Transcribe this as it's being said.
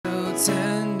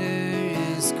tender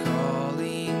is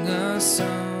calling us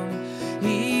home.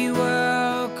 He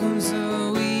welcomes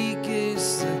the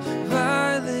weakest, the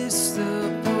vilest, the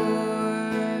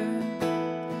poor.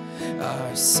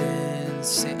 Our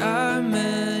sins they are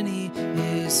many,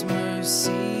 His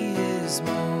mercy is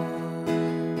more.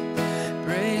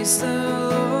 Praise the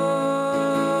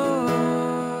Lord,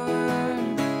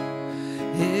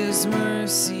 His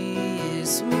mercy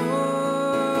is more.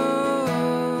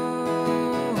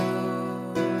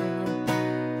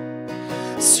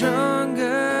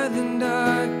 Stronger than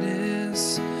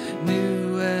darkness,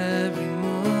 new every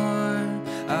morn.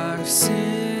 Our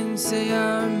sins they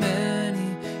are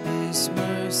many, His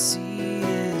mercy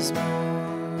is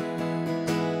more.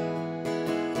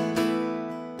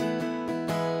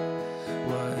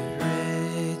 What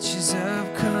riches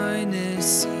of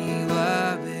kindness He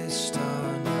lavished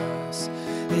on us.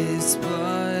 His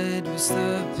blood was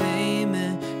the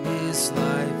payment, His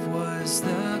life was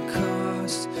the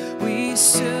cost. We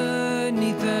stood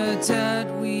neath the debt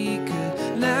we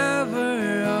could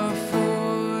never afford.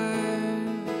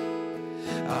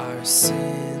 Our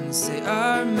sins they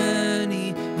are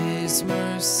many, His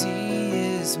mercy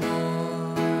is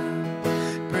more.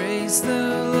 Praise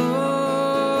the Lord,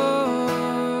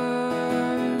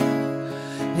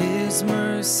 His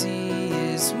mercy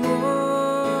is more.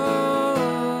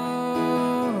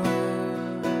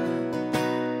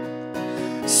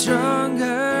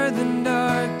 Stronger than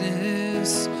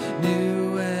darkness,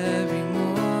 new every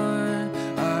morn.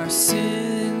 Our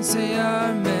sins they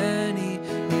are many,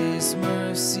 His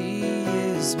mercy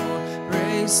is more.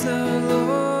 Praise the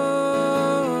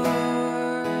Lord,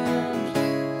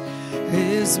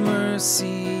 His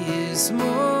mercy is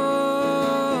more.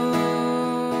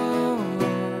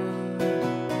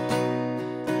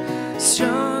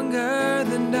 Stronger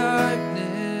than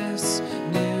darkness,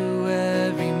 new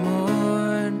every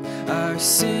morn. Our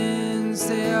sins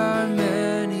they are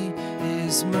many,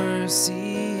 His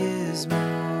mercy is more.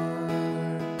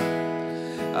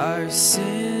 Our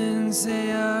sins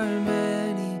they are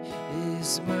many,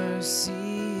 His mercy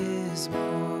is more.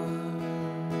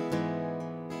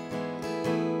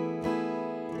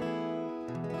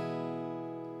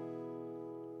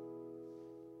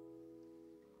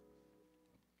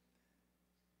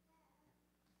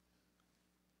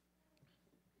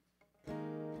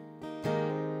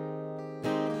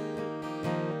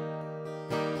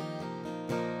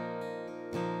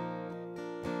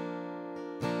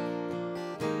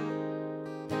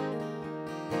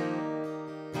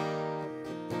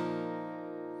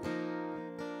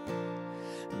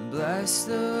 Bless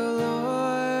the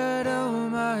Lord, oh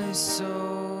my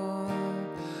soul,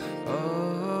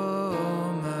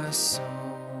 oh my soul.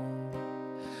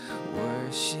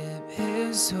 Worship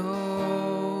His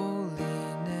holy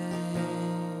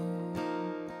name.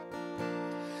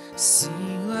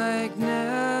 Sing like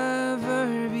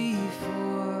never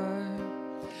before,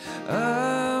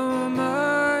 oh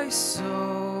my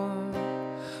soul.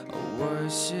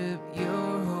 Worship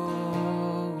Your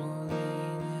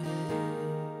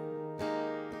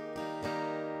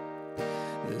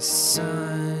The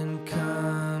sun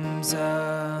comes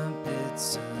up,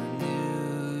 it's a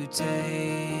new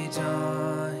day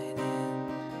dawning.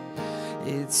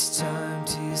 It's time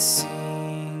to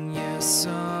sing Your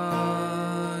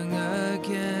song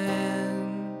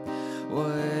again.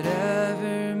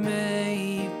 Whatever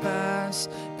may pass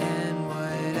and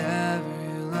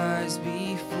whatever lies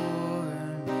before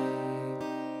me,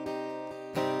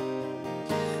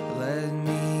 let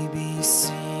me be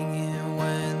singing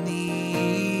when the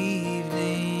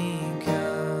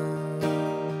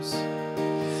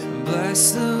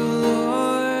bless the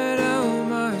Lord, oh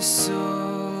my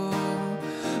soul,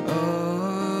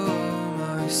 oh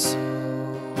my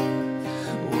soul.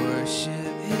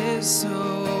 Worship His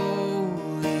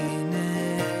holy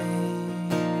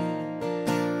name.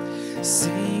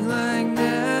 Sing like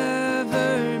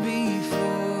never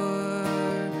before,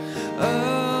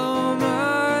 oh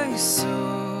my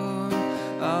soul.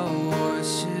 I'll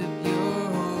worship Your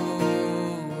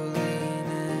holy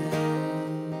name.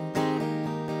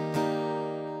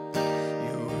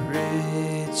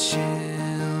 Rich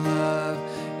in love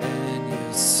and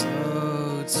You're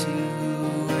slow to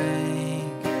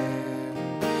anger.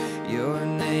 Your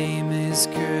name is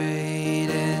great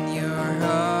and Your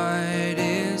heart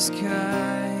is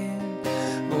kind.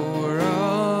 For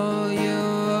all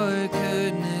Your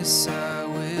goodness I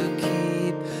will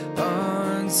keep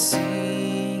on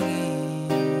singing.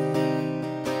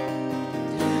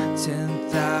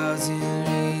 10,000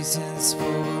 reasons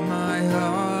for my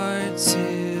heart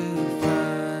to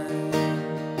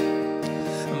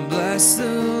bless the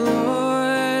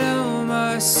Lord, oh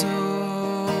my soul.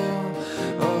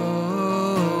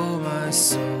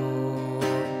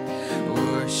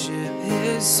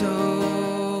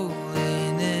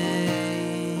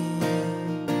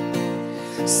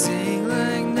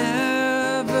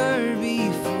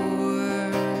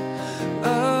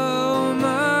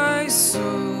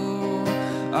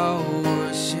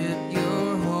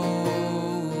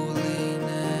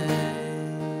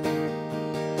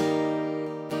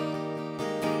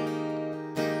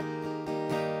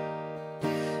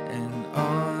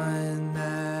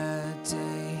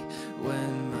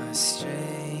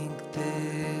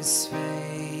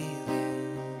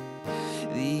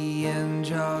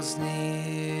 is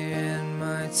near and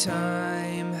my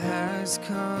time has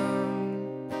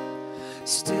come.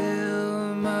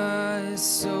 Still my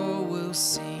soul will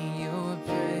sing your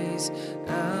praise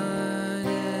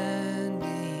unending.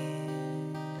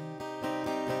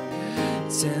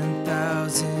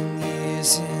 10,000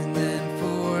 years and then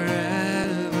forevermore.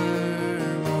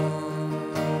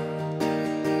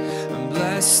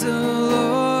 Bless the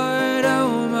Lord,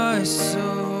 oh my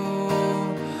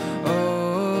soul,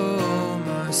 oh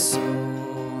my soul.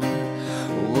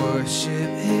 Worship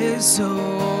his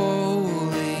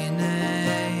holy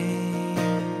name.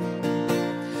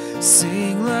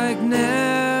 Sing like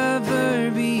never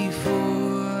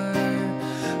before,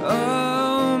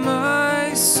 oh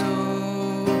my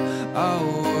soul.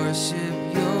 I'll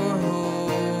worship your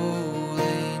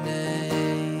holy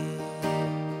name.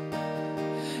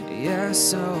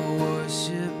 Yes, I'll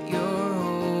worship your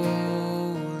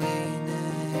holy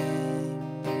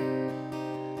name.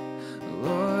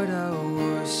 Lord, I'll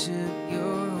worship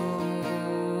your holy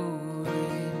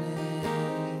name.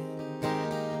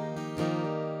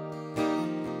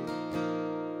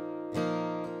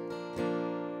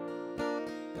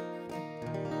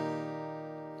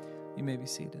 You may be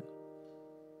seated.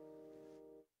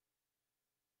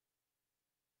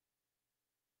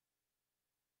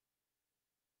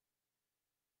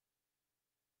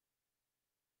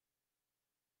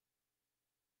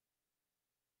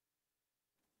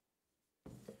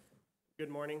 Good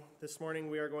morning. This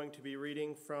morning we are going to be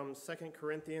reading from 2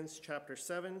 Corinthians chapter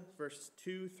 7, verses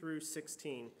 2 through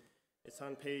 16. It's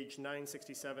on page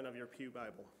 967 of your Pew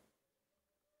Bible.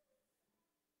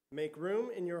 Make room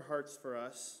in your hearts for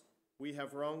us. We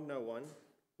have wronged no one.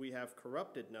 We have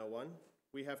corrupted no one.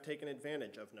 We have taken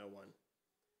advantage of no one.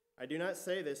 I do not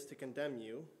say this to condemn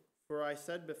you, for I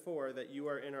said before that you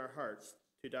are in our hearts,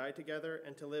 to die together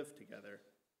and to live together.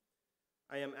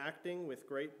 I am acting with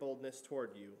great boldness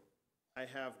toward you. I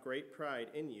have great pride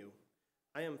in you.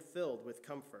 I am filled with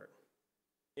comfort.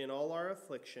 In all our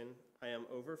affliction, I am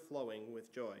overflowing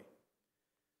with joy.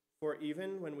 For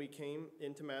even when we came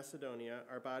into Macedonia,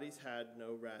 our bodies had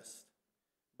no rest,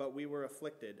 but we were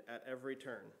afflicted at every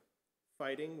turn,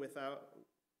 fighting without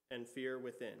and fear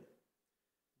within.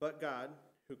 But God,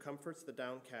 who comforts the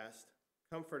downcast,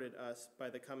 comforted us by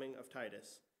the coming of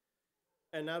Titus,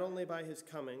 and not only by his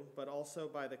coming, but also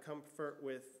by the comfort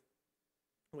with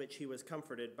which he was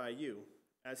comforted by you,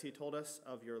 as he told us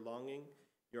of your longing,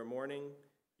 your mourning,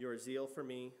 your zeal for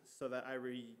me, so that I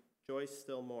rejoice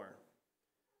still more.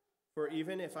 For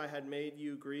even if I had made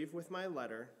you grieve with my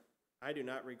letter, I do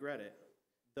not regret it,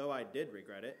 though I did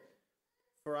regret it.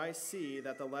 For I see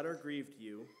that the letter grieved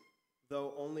you,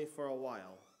 though only for a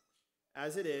while.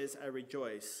 As it is, I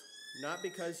rejoice, not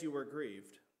because you were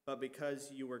grieved, but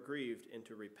because you were grieved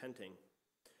into repenting.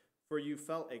 For you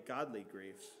felt a godly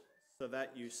grief, so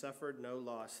that you suffered no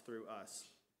loss through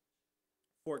us.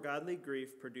 For godly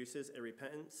grief produces a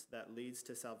repentance that leads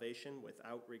to salvation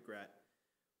without regret,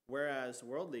 whereas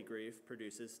worldly grief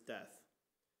produces death.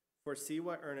 For see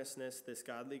what earnestness this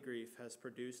godly grief has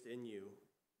produced in you,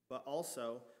 but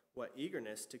also what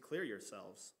eagerness to clear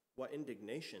yourselves, what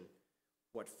indignation,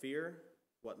 what fear,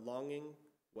 what longing,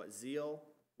 what zeal,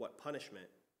 what punishment.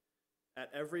 At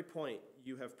every point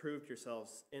you have proved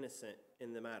yourselves innocent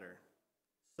in the matter.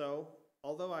 So,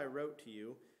 although I wrote to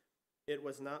you, it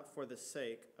was not for the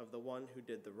sake of the one who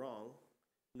did the wrong,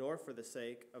 nor for the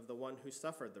sake of the one who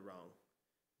suffered the wrong,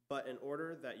 but in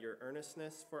order that your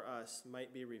earnestness for us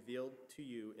might be revealed to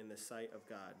you in the sight of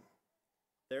God.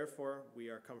 Therefore, we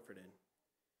are comforted.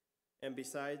 And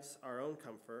besides our own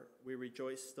comfort, we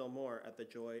rejoice still more at the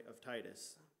joy of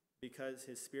Titus, because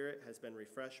his spirit has been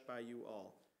refreshed by you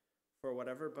all. For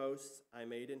whatever boasts I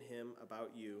made in him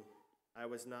about you, I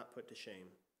was not put to shame.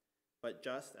 But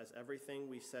just as everything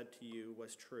we said to you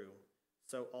was true,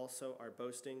 so also our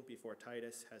boasting before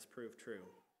Titus has proved true.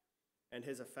 And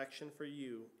his affection for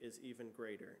you is even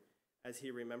greater, as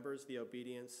he remembers the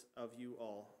obedience of you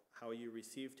all, how you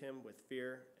received him with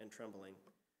fear and trembling.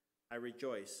 I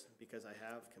rejoice because I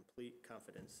have complete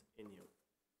confidence in you.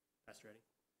 Pastor Eddie.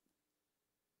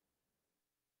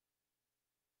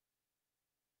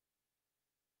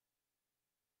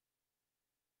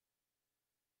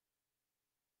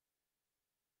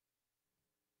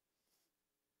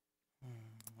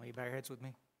 Will you bow your heads with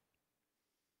me?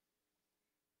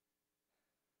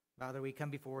 Father, we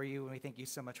come before you and we thank you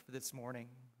so much for this morning,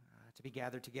 to be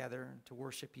gathered together, to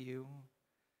worship you,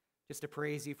 just to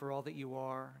praise you for all that you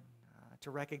are,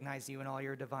 to recognize you in all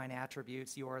your divine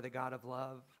attributes. You are the God of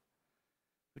love,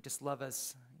 who just love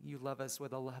us. You love us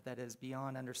with a love that is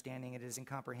beyond understanding. It is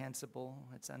incomprehensible.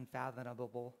 It's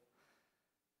unfathomable.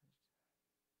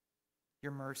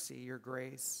 your mercy, your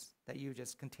grace that you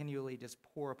just continually just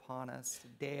pour upon us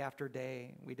day after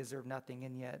day. We deserve nothing,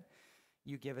 and yet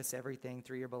you give us everything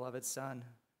through your beloved Son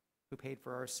who paid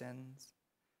for our sins.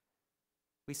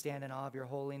 We stand in awe of your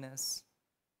holiness.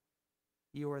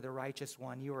 You are the righteous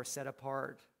one. You are set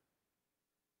apart,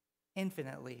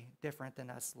 infinitely different than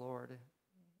us, Lord,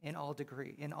 in all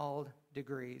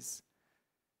degrees.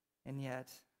 And yet,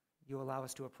 you allow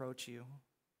us to approach you.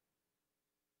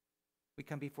 We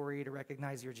come before you to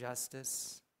recognize your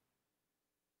justice,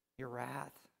 your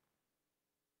wrath.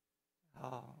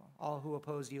 Oh, all who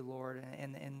oppose you, Lord,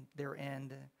 and their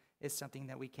end is something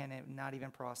that we cannot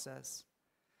even process.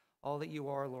 All that you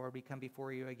are, Lord, we come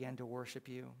before you again to worship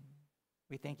you.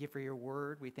 We thank you for your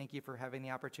word. We thank you for having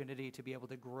the opportunity to be able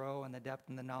to grow in the depth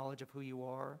and the knowledge of who you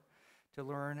are, to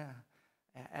learn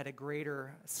at a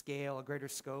greater scale, a greater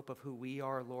scope of who we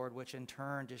are, Lord, which in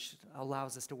turn just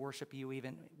allows us to worship you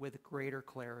even with greater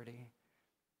clarity.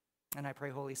 And I pray,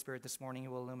 Holy Spirit, this morning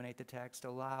you will illuminate the text.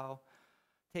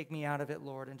 Take me out of it,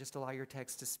 Lord, and just allow your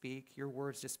text to speak, your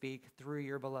words to speak through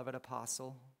your beloved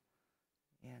apostle.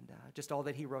 And just all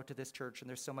that he wrote to this church, and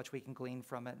there's so much we can glean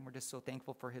from it, and we're just so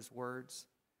thankful for his words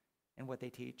and what they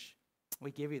teach.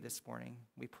 We give you this morning.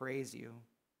 We praise you.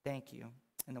 Thank you.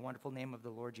 In the wonderful name of the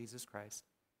Lord Jesus Christ.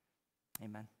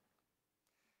 Amen.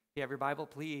 If you have your Bible,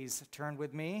 please turn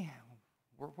with me.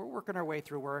 We're working our way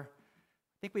through. I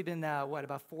think we've been,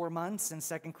 about 4 months in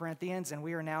 2 Corinthians, and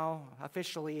we are now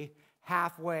officially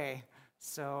halfway.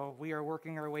 So we are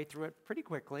working our way through it pretty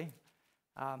quickly.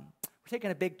 We're taking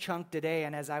a big chunk today,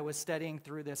 and as I was studying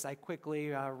through this, I quickly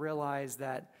realized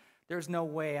that there's no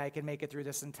way I can make it through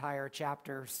this entire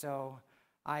chapter, so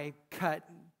I cut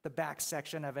the back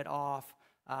section of it off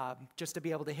just to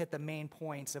be able to hit the main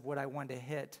points of what I wanted to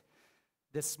hit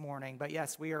this morning. But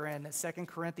yes, we are in 2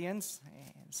 Corinthians.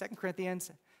 In 2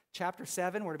 Corinthians chapter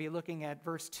 7, we're going to be looking at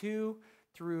verse 2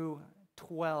 through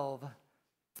 12.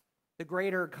 The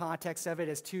greater context of it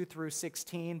is 2 through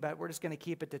 16, but we're just going to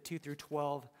keep it to 2 through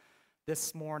 12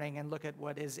 this morning and look at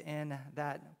what is in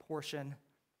that portion.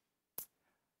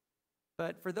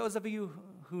 But for those of you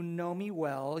who know me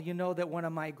well, you know that one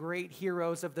of my great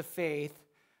heroes of the faith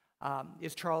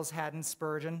is Charles Haddon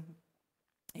Spurgeon.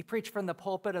 He preached from the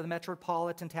pulpit of the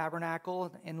Metropolitan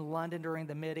Tabernacle in London during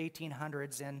the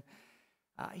mid-1800s, and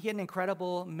he had an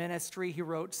incredible ministry. He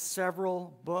wrote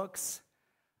several books.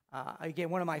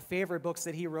 Again, one of my favorite books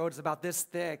that he wrote is about this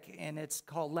thick, and it's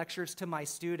called Lectures to My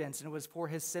Students, and it was for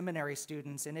his seminary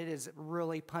students, and it is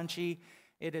really punchy.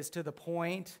 It is to the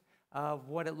point of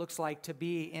what it looks like to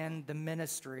be in the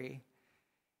ministry.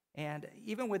 And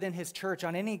even within his church,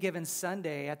 on any given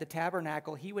Sunday at the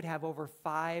tabernacle, he would have over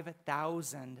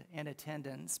 5,000 in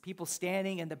attendance. People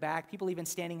standing in the back, people even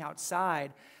standing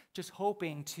outside, just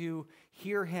hoping to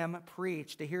hear him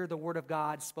preach, to hear the word of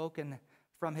God spoken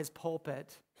from his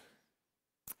pulpit.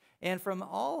 And from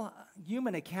all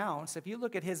human accounts, if you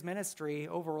look at his ministry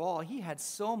overall, he had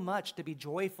so much to be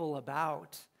joyful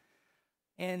about.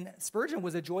 And Spurgeon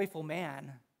was a joyful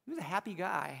man. He was a happy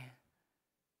guy.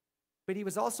 But he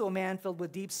was also a man filled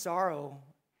with deep sorrow.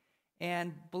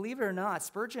 And believe it or not,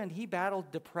 Spurgeon, he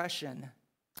battled depression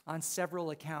on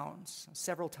several accounts,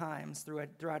 several times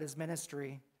throughout his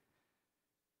ministry.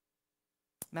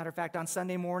 Matter of fact, on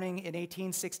Sunday morning in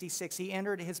 1866, he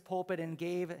entered his pulpit and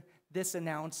gave this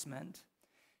announcement.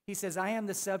 He says, "I am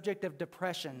the subject of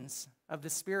depressions of the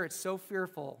spirit so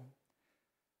fearful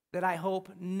that I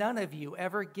hope none of you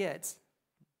ever get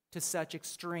to such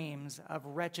extremes of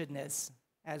wretchedness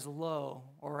as low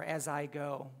or as I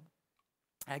go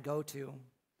to."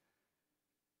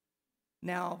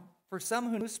 Now, for some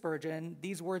who knew Spurgeon,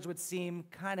 these words would seem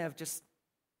kind of just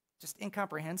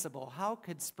incomprehensible. How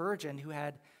could Spurgeon, who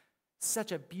had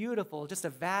such a beautiful, just a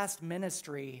vast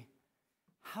ministry,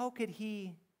 how could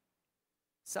he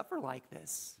suffer like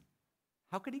this?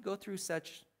 How could he go through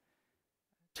such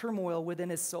turmoil within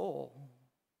his soul?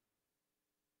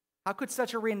 How could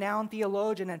such a renowned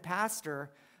theologian and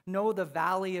pastor know the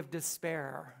valley of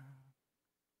despair?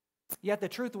 Yet the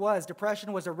truth was,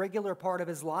 depression was a regular part of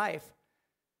his life.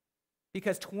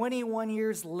 Because 21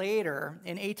 years later,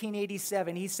 in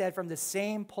 1887, he said from the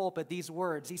same pulpit these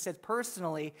words. He said,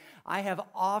 "Personally, I have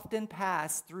often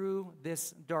passed through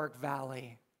this dark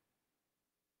valley."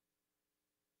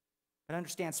 But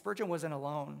understand, Spurgeon wasn't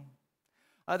alone.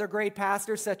 Other great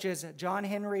pastors, such as John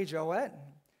Henry Jowett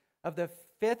of the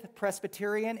Fifth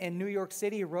Presbyterian in New York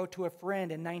City, wrote to a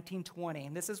friend in 1920,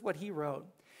 and this is what he wrote.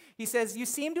 He says, "You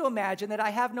seem to imagine that I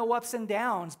have no ups and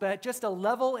downs, but just a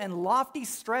level and lofty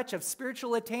stretch of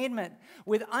spiritual attainment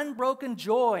with unbroken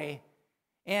joy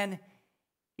and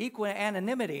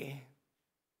equanimity.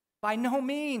 By no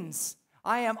means.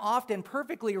 I am often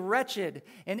perfectly wretched,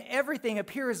 and everything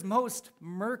appears most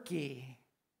murky.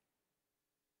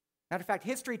 Matter of fact,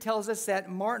 history tells us that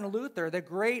Martin Luther, the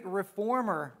great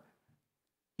reformer,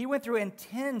 he went through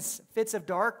intense fits of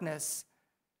darkness.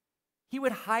 He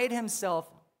would hide himself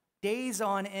days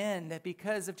on end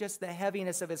because of just the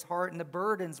heaviness of his heart and the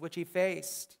burdens which he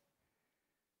faced.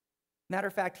 Matter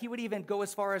of fact, he would even go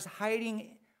as far as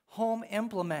hiding home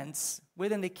implements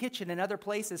within the kitchen and other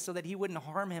places so that he wouldn't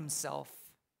harm himself.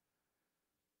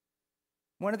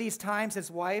 One of these times, his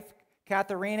wife,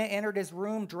 Katharina, entered his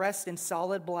room dressed in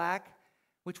solid black,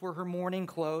 which were her mourning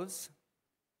clothes.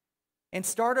 And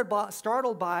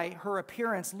startled by her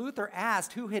appearance, Luther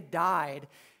asked who had died,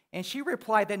 and she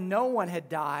replied that no one had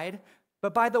died,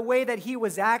 but by the way that he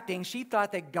was acting, she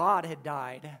thought that God had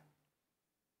died.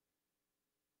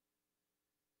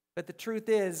 But the truth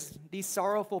is, these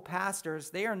sorrowful pastors,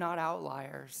 they are not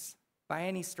outliers by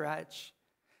any stretch.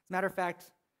 As a matter of fact,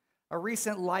 a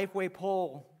recent Lifeway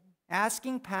poll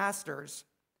asking pastors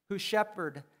who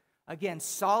shepherd, again,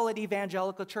 solid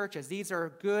evangelical churches. These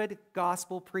are good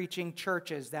gospel-preaching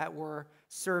churches that were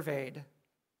surveyed.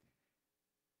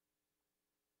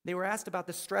 They were asked about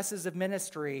the stresses of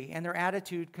ministry and their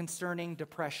attitude concerning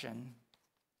depression.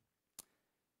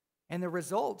 And the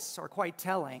results are quite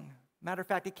telling. Matter of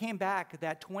fact, it came back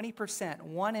that 20%,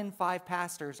 1 in 5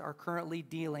 pastors are currently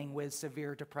dealing with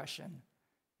severe depression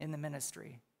in the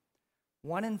ministry.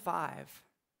 1 in 5.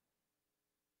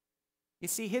 You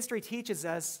see, history teaches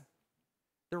us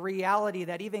the reality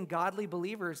that even godly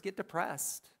believers get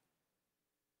depressed.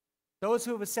 Those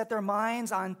who have set their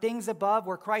minds on things above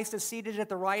where Christ is seated at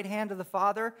the right hand of the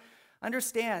Father,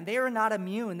 understand they are not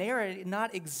immune. They are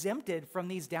not exempted from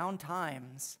these down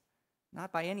times,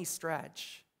 not by any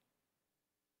stretch.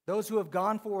 Those who have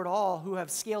gone for it all, who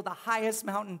have scaled the highest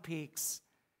mountain peaks,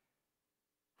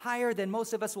 higher than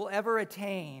most of us will ever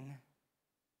attain,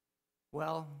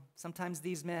 well, sometimes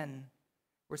these men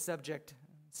were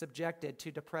subjected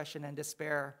to depression and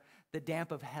despair, the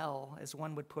damp of hell, as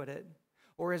one would put it.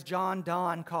 Or as John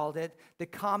Donne called it, the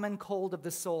common cold of the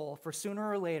soul, for sooner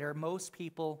or later, most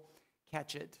people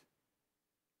catch it.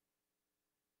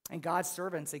 And God's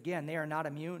servants, again, they are not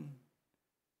immune.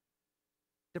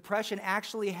 Depression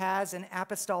actually has an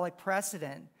apostolic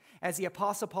precedent, as the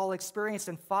Apostle Paul experienced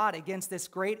and fought against this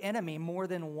great enemy more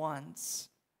than once.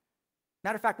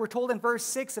 Matter of fact, we're told in verse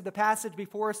 6 of the passage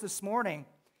before us this morning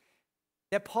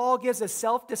that Paul gives a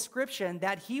self-description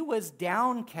that he was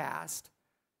downcast.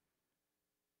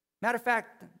 Matter of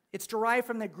fact, it's derived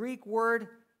from the Greek word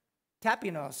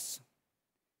tapinos.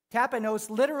 Tapinos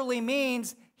literally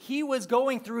means he was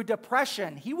going through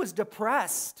depression. He was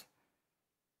depressed.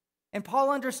 And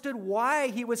Paul understood why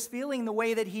he was feeling the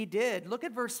way that he did. Look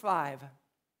at verse 5.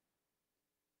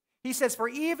 He says, "For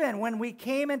even when we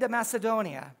came into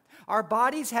Macedonia, our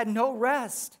bodies had no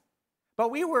rest, but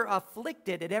we were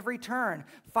afflicted at every turn,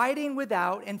 fighting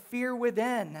without and fear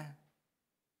within."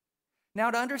 Now,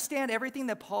 to understand everything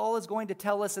that Paul is going to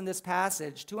tell us in this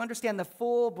passage, to understand the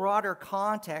full, broader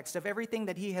context of everything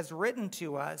that he has written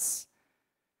to us,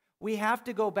 we have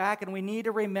to go back and we need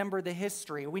to remember the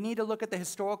history. We need to look at the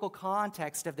historical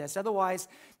context of this. Otherwise,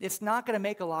 it's not going to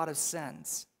make a lot of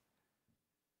sense.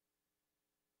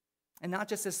 And not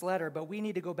just this letter, but we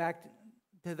need to go back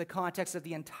to the context of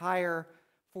the entire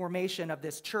formation of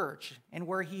this church and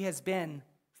where he has been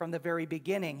from the very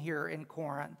beginning here in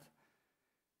Corinth.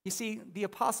 You see, the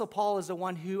Apostle Paul is the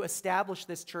one who established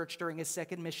this church during his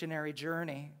second missionary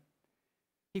journey.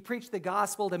 He preached the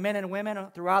gospel to men and women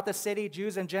throughout the city,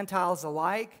 Jews and Gentiles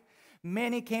alike.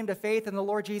 Many came to faith in the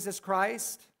Lord Jesus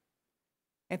Christ.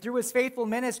 And through his faithful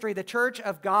ministry, the church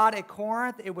of God at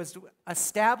Corinth, it was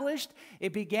established.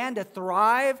 It began to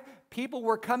thrive. People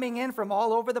were coming in from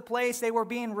all over the place. They were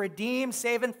being redeemed,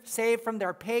 saved from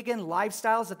their pagan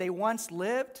lifestyles that they once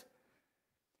lived.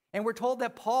 And we're told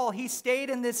that Paul, he stayed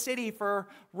in this city for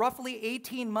roughly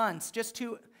 18 months just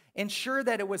to ensure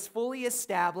that it was fully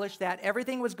established, that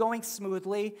everything was going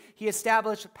smoothly. He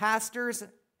established pastors,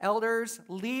 elders,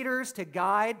 leaders to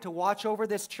guide, to watch over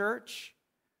this church.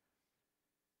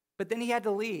 But then he had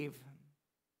to leave,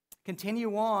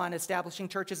 continue on establishing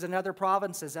churches in other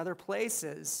provinces, other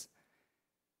places.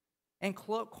 And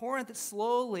Corinth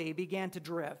slowly began to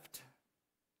drift.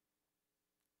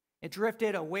 It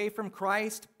drifted away from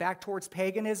Christ, back towards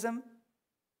paganism.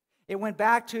 It went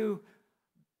back to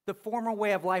the former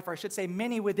way of life, or I should say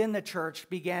many within the church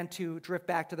began to drift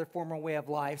back to their former way of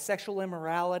life. Sexual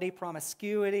immorality,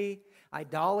 promiscuity,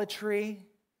 idolatry,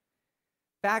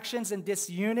 factions and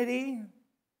disunity.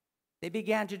 They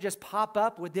began to just pop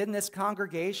up within this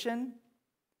congregation.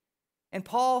 And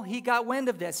Paul, he got wind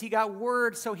of this. He got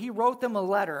word, so he wrote them a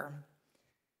letter.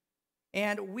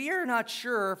 And we are not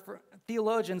sure,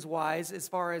 theologians-wise, as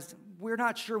far as we're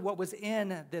not sure what was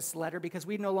in this letter because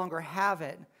we no longer have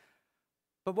it.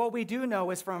 But what we do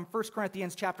know is from 1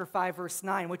 Corinthians chapter 5, verse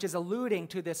 9, which is alluding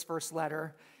to this first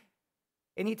letter.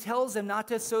 And he tells them not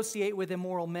to associate with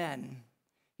immoral men.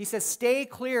 He says, stay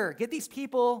clear. Get these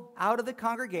people out of the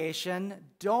congregation.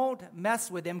 Don't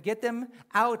mess with them. Get them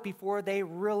out before they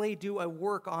really do a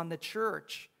work on the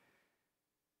church.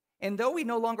 And though we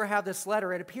no longer have this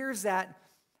letter, it appears that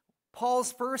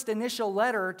Paul's first initial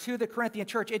letter to the Corinthian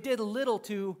church, it did little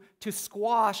to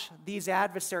squash these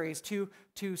adversaries,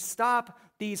 to stop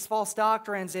these false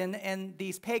doctrines and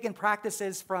these pagan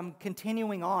practices from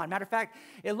continuing on. Matter of fact,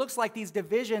 it looks like these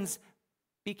divisions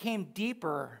became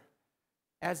deeper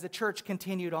as the church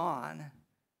continued on.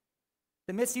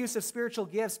 The misuse of spiritual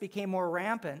gifts became more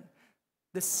rampant.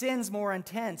 The sins more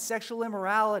intense, sexual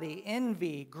immorality,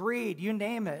 envy, greed, you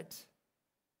name it.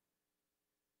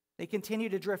 They continue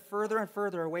to drift further and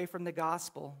further away from the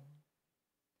gospel.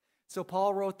 So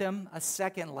Paul wrote them a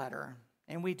second letter.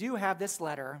 And we do have this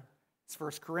letter. It's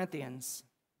 1 Corinthians.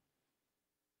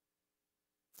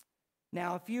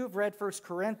 Now, if you've read 1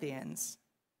 Corinthians,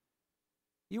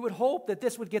 you would hope that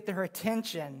this would get their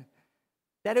attention,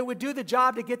 that it would do the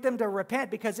job to get them to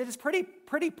repent, because it is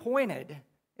pretty pointed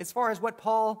as far as what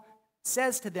Paul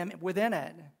says to them within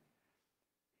it.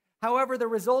 However, the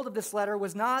result of this letter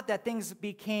was not that things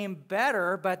became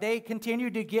better, but they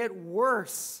continued to get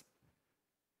worse.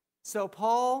 So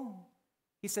Paul,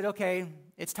 he said, okay,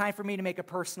 it's time for me to make a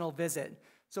personal visit.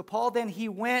 So Paul then, he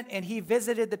went and he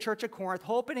visited the church of Corinth,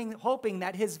 hoping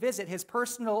that his visit, his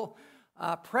personal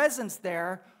presence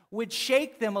there would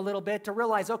shake them a little bit to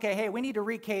realize, okay, hey, we need to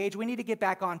recage, we need to get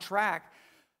back on track.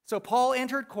 So Paul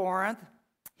entered Corinth.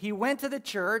 He went to the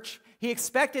church. He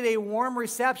expected a warm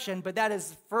reception, but that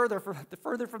is further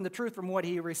from the truth from what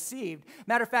he received.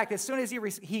 Matter of fact, as soon as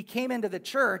he came into the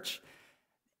church,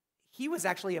 he was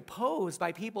actually opposed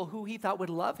by people who he thought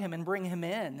would love him and bring him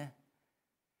in.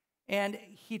 And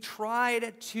he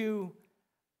tried to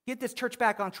get this church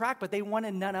back on track, but they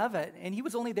wanted none of it. And he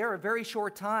was only there a very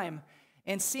short time.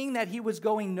 And seeing that he was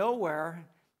going nowhere,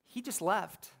 he just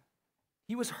left.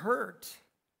 He was hurt.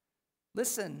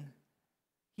 Listen,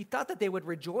 he thought that they would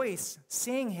rejoice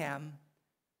seeing him,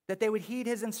 that they would heed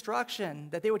his instruction,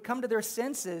 that they would come to their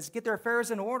senses, get their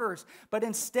affairs in orders. But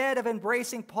instead of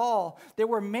embracing Paul, there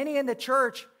were many in the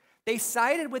church, they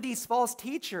sided with these false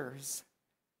teachers.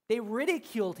 They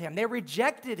ridiculed him. They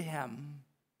rejected him.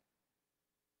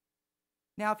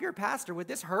 Now, if you're a pastor, would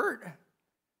this hurt?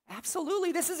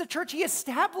 Absolutely. This is a church he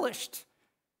established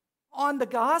on the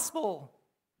gospel.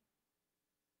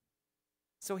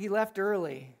 So he left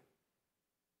early.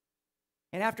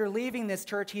 And after leaving this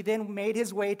church, he then made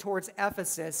his way towards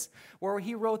Ephesus, where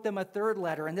he wrote them a third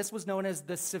letter, and this was known as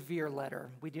the severe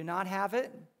letter. We do not have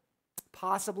it.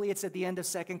 Possibly it's at the end of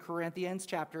 2 Corinthians,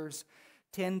 chapters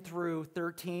 10 through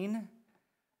 13.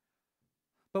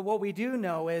 But what we do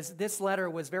know is this letter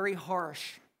was very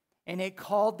harsh, and it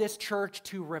called this church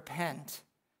to repent.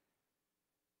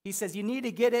 He says, you need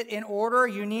to get it in order.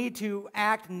 You need to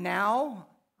act now.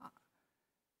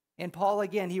 And Paul,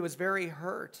 again, he was very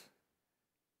hurt.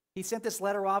 He sent this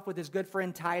letter off with his good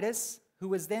friend Titus, who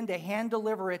was then to hand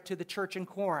deliver it to the church in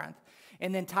Corinth.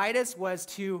 And then Titus was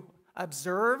to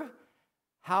observe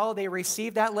how they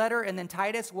received that letter, and then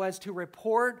Titus was to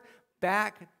report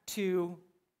back to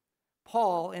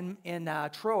Paul in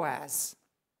Troas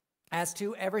as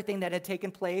to everything that had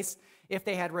taken place, if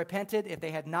they had repented, if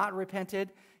they had not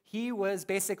repented.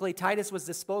 Titus was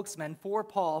the spokesman for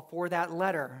Paul for that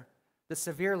letter, the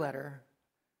severe letter.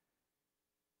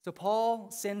 So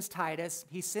Paul sends Titus,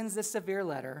 he sends this severe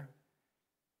letter,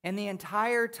 and the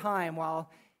entire time while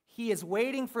he is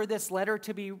waiting for this letter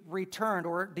to be returned,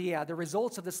 or the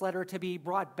results of this letter to be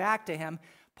brought back to him,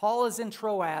 Paul is in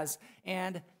Troas,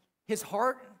 and his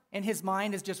heart and his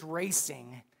mind is just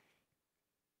racing.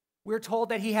 We're told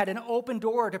that he had an open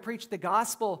door to preach the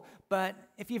gospel, but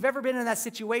if you've ever been in that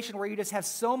situation where you just have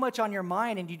so much on your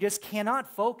mind and you just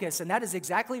cannot focus, and that is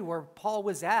exactly where Paul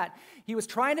was at. He was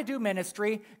trying to do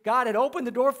ministry. God had opened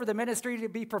the door for the ministry to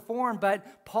be performed,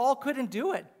 but Paul couldn't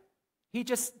do it.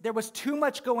 There was too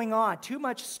much going on, too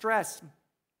much stress.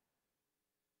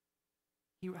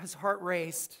 His heart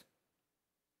raced.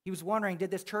 He was wondering, did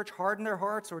this church harden their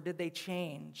hearts or did they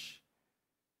change?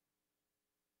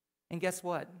 And guess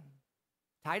what?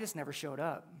 Titus never showed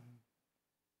up.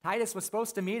 Titus was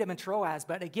supposed to meet him in Troas,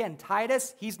 but again,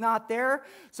 Titus, he's not there.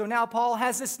 So now Paul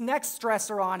has this next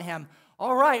stressor on him.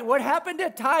 All right, what happened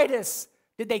to Titus?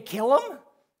 Did they kill him?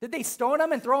 Did they stone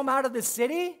him and throw him out of the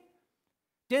city?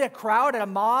 Did a crowd and a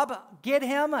mob get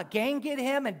him, a gang get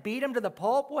him and beat him to the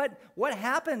pulp? What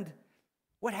happened?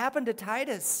 What happened to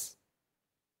Titus?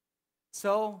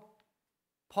 So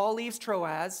Paul leaves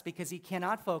Troas because he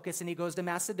cannot focus, and he goes to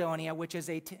Macedonia, which is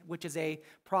a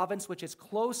province which is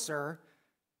closer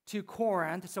to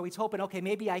Corinth. So he's hoping, okay,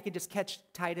 maybe I could just catch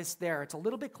Titus there. It's a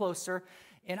little bit closer,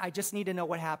 and I just need to know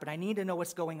what happened. I need to know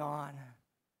what's going on.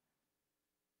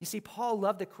 You see, Paul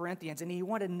loved the Corinthians, and he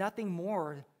wanted nothing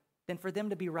more than for them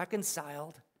to be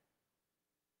reconciled.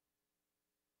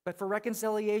 But for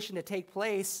reconciliation to take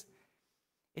place,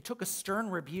 it took a stern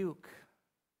rebuke.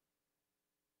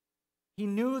 He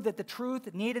knew that the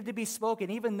truth needed to be spoken,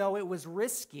 even though it was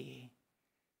risky.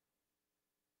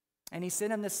 And he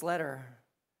sent him this letter.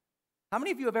 How many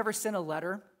of you have ever sent a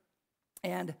letter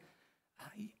and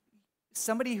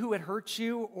somebody who had hurt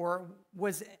you or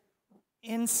was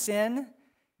in sin,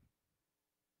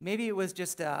 maybe it was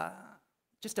just a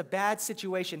bad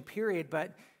situation, period,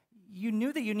 but you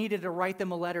knew that you needed to write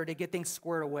them a letter to get things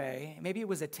squared away. Maybe it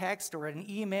was a text or an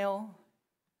email.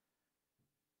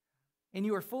 And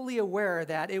you were fully aware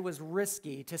that it was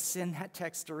risky to send that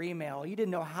text or email. You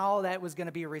didn't know how that was going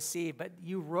to be received, but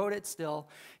you wrote it still.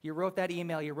 You wrote that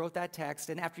email, you wrote that text,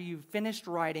 and after you finished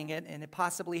writing it, and it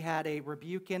possibly had a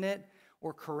rebuke in it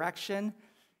or correction,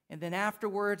 and then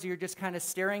afterwards you're just kind of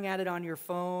staring at it on your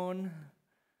phone,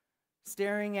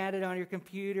 staring at it on your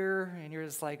computer, and you're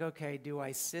just like, okay, do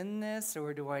I send this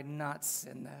or do I not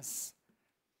send this?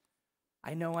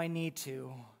 I know I need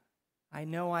to. I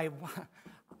know I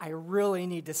really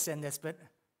need to send this, but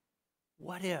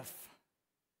what if?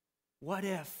 What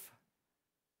if?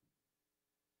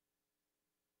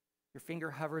 Your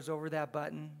finger hovers over that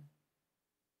button,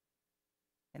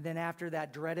 and then after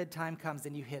that dreaded time comes,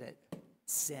 then you hit it,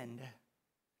 send.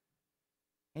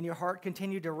 And your heart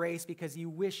continued to race because you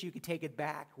wish you could take it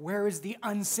back. Where is the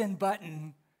unsend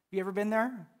button? Have you ever been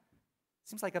there?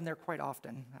 Seems like I'm there quite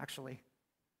often, actually.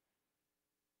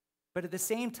 But at the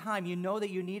same time, you know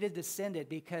that you needed to send it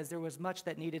because there was much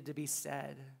that needed to be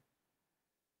said.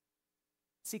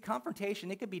 See, confrontation,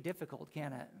 it can be difficult,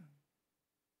 can't it?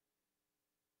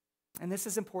 And this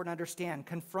is important to understand.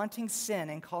 Confronting sin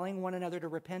and calling one another to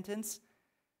repentance,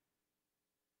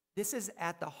 this is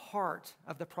at the heart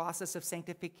of the process of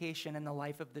sanctification in the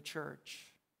life of the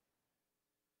church.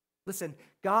 Listen,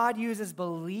 God uses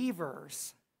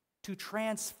believers to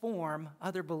transform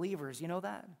other believers. You know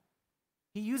that?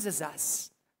 He uses us,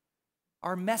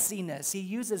 our messiness. He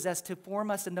uses us to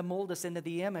form us and to mold us into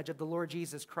the image of the Lord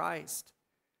Jesus Christ.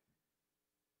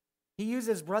 He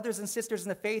uses brothers and sisters in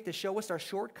the faith to show us our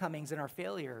shortcomings and our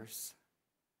failures,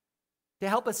 to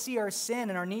help us see our sin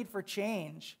and our need for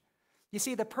change. You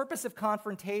see, the purpose of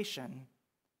confrontation,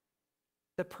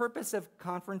 the purpose of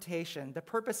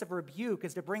rebuke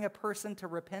is to bring a person to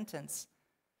repentance.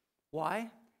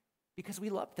 Why? Because we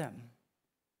love them.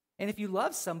 And if you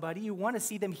love somebody, you want to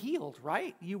see them healed,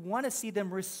 right? You want to see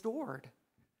them restored.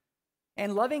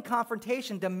 And loving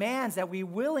confrontation demands that we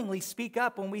willingly speak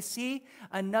up when we see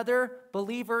another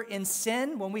believer in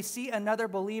sin, when we see another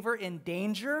believer in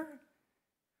danger.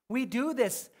 We do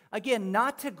this, again,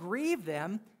 not to grieve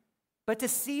them, but to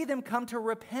see them come to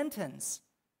repentance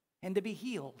and to be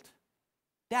healed.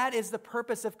 That is the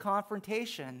purpose of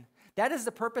confrontation. That is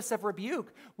the purpose of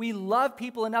rebuke. We love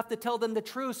people enough to tell them the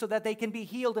truth so that they can be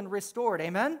healed and restored.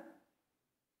 Amen?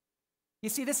 You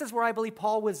see, this is where I believe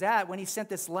Paul was at when he sent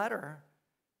this letter.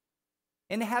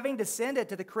 And having to send it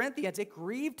to the Corinthians, it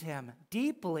grieved him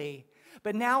deeply.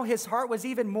 But now his heart was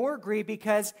even more grieved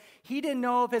because he didn't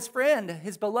know if his friend,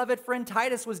 his beloved friend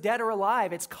Titus, was dead or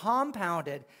alive. It's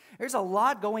compounded. There's a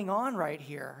lot going on right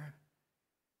here.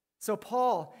 So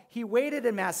Paul, he waited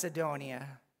in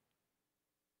Macedonia.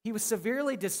 He was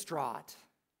severely distraught.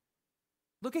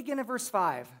 Look again at verse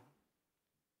 5.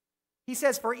 He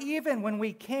says, "For even when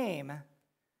we came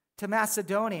to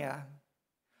Macedonia,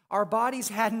 our bodies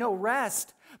had no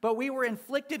rest, but we were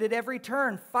inflicted at every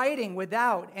turn, fighting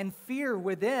without and fear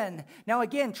within." Now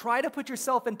again, try to put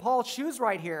yourself in Paul's shoes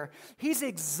right here. He's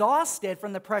exhausted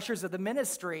from the pressures of the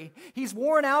ministry. He's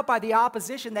worn out by the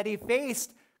opposition that he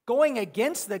faced going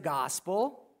against the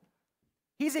gospel.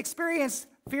 He's experienced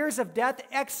fears of death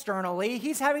externally.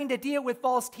 He's having to deal with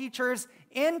false teachers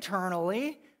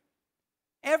internally.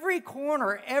 Every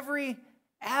corner, every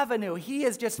avenue, he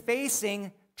is just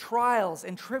facing trials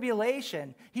and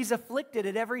tribulation. He's afflicted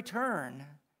at every turn.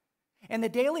 And the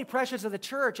daily pressures of the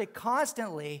church,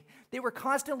 they were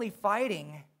constantly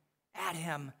fighting at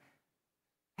him,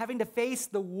 having to face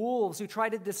the wolves who tried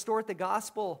to distort the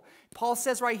gospel. Paul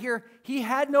says right here, he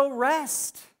had no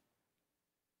rest.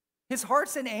 His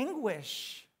heart's in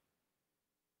anguish.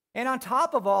 And on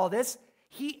top of all this,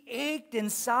 he ached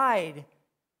inside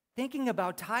thinking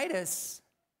about Titus.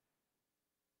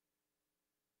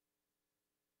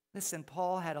 Listen,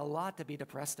 Paul had a lot to be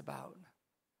depressed about.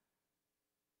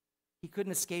 He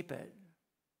couldn't escape it.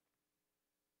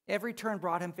 Every turn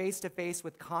brought him face to face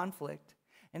with conflict.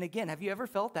 And again, have you ever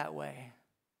felt that way?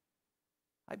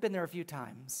 I've been there a few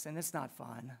times, and it's not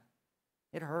fun.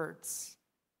 It hurts.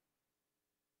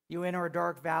 You enter a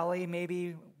dark valley,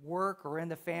 maybe work or in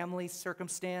the family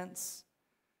circumstance,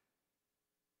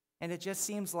 and it just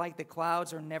seems like the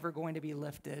clouds are never going to be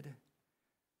lifted.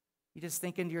 You just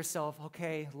thinking to yourself,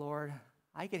 okay, Lord,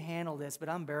 I can handle this, but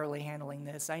I'm barely handling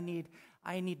this. I need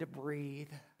to breathe.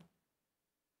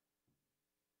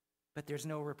 But there's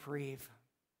no reprieve.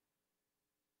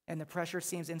 And the pressure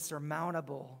seems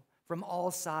insurmountable from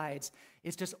all sides.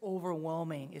 It's just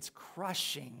overwhelming. It's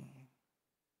crushing.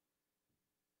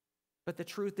 But the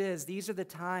truth is, these are the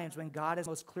times when God is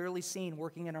most clearly seen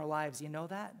working in our lives. You know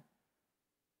that?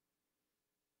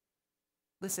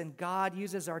 Listen, God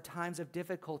uses our times of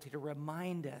difficulty to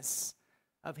remind us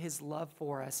of his love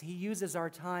for us. He uses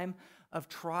our time of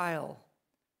trial,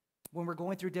 when we're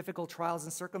going through difficult trials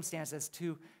and circumstances,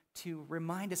 to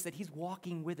remind us that he's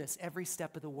walking with us every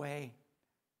step of the way,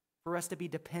 for us to be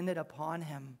dependent upon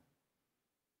him.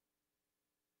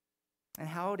 And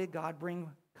how did God bring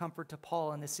comfort to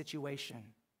Paul in this situation?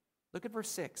 Look at verse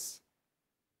 6.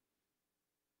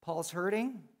 Paul's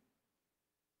hurting,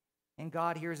 and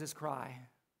God hears his cry.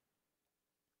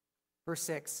 Verse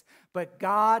 6, but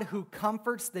God who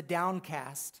comforts the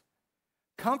downcast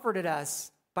comforted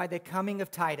us by the coming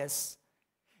of Titus,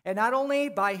 and not only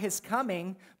by his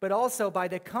coming, but also by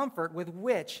the comfort with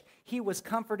which he was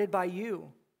comforted by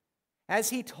you,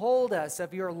 as he told us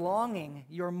of your longing,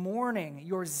 your mourning,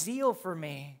 your zeal for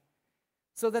me,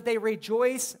 so that they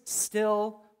rejoice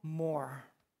still more.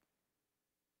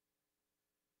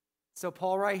 So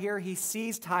Paul right here, he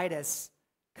sees Titus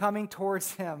coming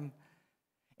towards him,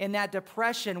 and that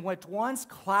depression which once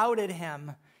clouded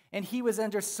him, and he was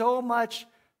under so much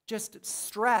just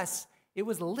stress, it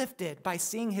was lifted by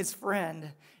seeing his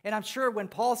friend. And I'm sure when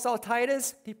Paul saw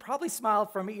Titus, he probably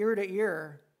smiled from ear to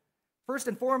ear. First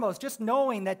and foremost, just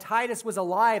knowing that Titus was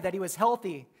alive, that he was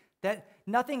healthy, that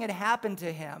nothing had happened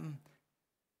to him.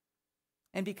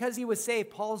 And because he was saved,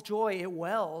 Paul's joy, it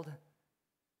welled.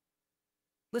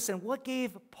 Listen, what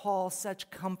gave Paul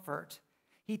such comfort?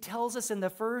 He tells us in the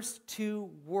first two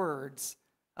words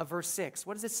of verse 6.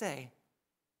 What does it say?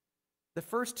 The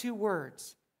first two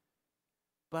words,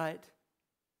 but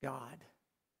God.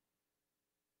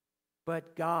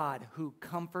 But God who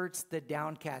comforts the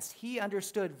downcast. He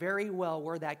understood very well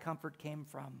where that comfort came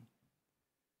from.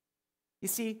 You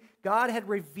see, God had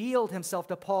revealed himself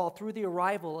to Paul through the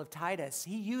arrival of Titus.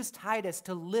 He used Titus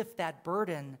to lift that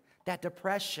burden, that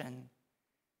depression.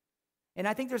 And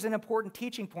I think there's an important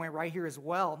teaching point right here as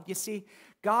well. You see,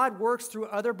 God works through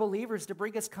other believers to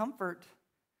bring us comfort.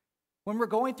 When we're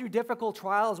going through difficult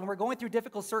trials, when we're going through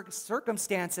difficult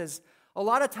circumstances, a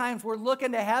lot of times we're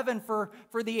looking to heaven for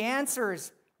the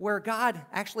answers, where God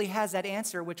actually has that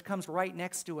answer, which comes right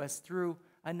next to us through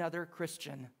another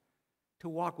Christian to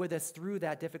walk with us through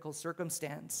that difficult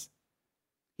circumstance.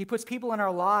 He puts people in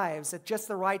our lives at just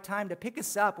the right time to pick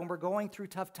us up when we're going through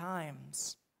tough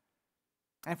times.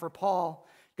 And for Paul,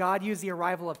 God used the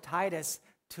arrival of Titus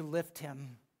to lift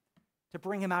him, to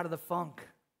bring him out of the funk.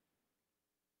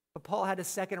 But Paul had a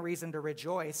second reason to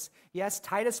rejoice. Yes,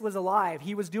 Titus was alive.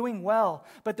 He was doing well.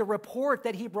 But the report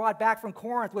that he brought back from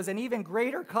Corinth was an even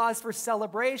greater cause for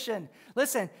celebration.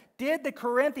 Listen, did the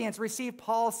Corinthians receive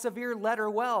Paul's severe letter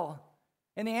well?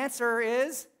 And the answer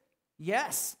is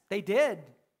yes, they did.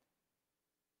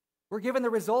 We're given the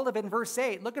result of it in verse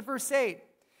 8. Look at verse 8.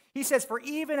 He says, for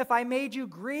even if I made you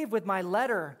grieve with my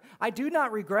letter, I do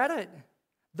not regret it,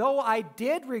 though I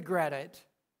did regret it.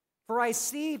 For I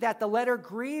see that the letter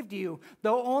grieved you,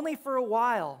 though only for a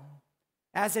while.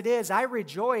 As it is, I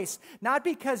rejoice, not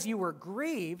because you were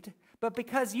grieved, but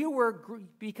because you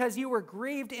were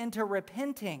grieved into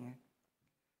repenting.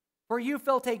 For you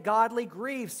felt a godly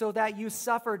grief, so that you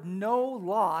suffered no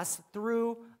loss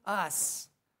through us.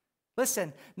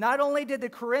 Listen, not only did the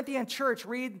Corinthian church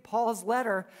read Paul's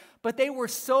letter, but they were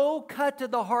so cut to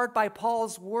the heart by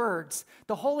Paul's words.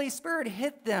 The Holy Spirit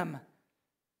hit them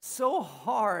so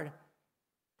hard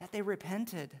that they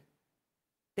repented.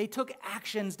 They took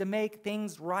actions to make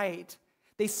things right.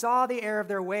 They saw the error of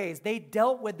their ways. They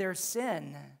dealt with their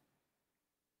sin.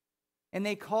 And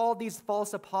they called these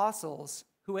false apostles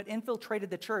who had infiltrated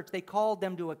the church, they called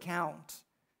them to account.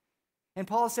 And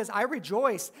Paul says, I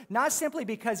rejoice, not simply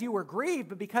because you were grieved,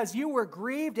 but because you were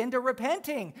grieved into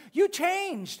repenting. You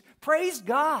changed. Praise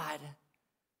God.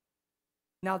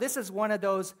 Now, this is one of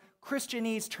those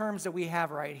Christianese terms that we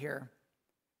have right here.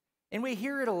 And we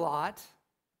hear it a lot,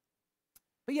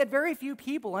 but yet very few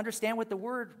people understand what the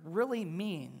word really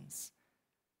means.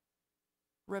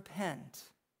 Repent.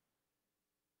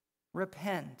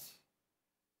 Repent.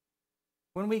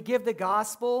 When we give the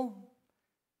gospel,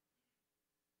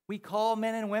 we call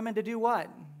men and women to do what?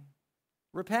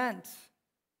 Repent.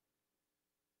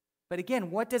 But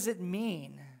again, what does it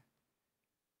mean?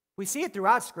 We see it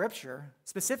throughout Scripture,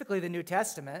 specifically the New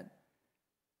Testament.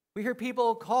 We hear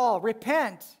people call,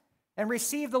 repent, and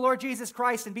receive the Lord Jesus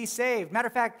Christ and be saved. Matter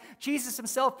of fact, Jesus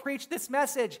himself preached this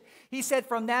message. He said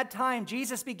from that time,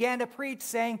 Jesus began to preach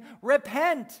saying,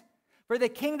 repent, for the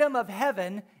kingdom of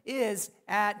heaven is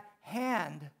at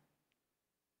hand.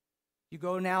 You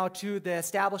go now to the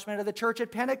establishment of the church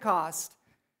at Pentecost.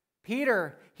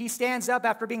 Peter, he stands up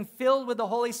after being filled with the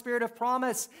Holy Spirit of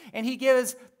promise, and he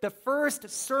gives the first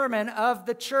sermon of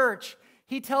the church.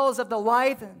 He tells of the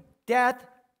life, death,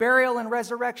 burial, and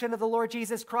resurrection of the Lord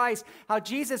Jesus Christ, how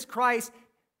Jesus Christ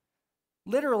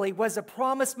literally was a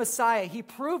promised Messiah. He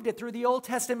proved it through the Old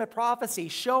Testament prophecy,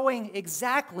 showing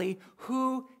exactly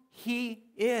who he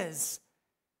is.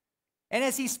 And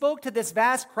as he spoke to this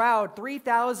vast crowd,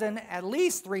 3,000, at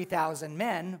least 3,000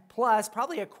 men, plus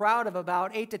probably a crowd of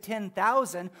about 8,000 to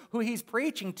 10,000 who he's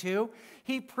preaching to,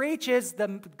 he preaches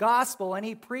the gospel and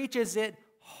he preaches it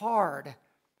hard.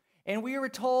 And we were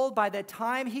told by the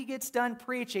time he gets done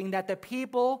preaching that the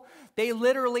people, they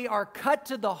literally are cut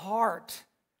to the heart.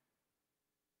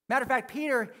 Matter of fact,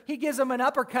 Peter, he gives them an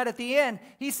uppercut at the end.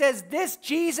 He says, this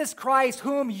Jesus Christ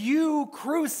whom you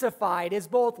crucified is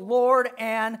both Lord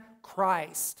and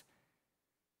Christ.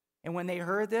 And when they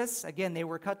heard this, again, they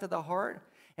were cut to the heart,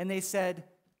 and they said,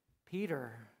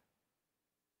 Peter,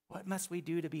 what must we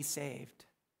do to be saved?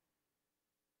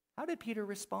 How did Peter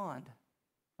respond?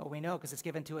 Oh, we know because it's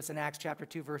given to us in Acts chapter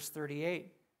 2, verse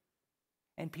 38.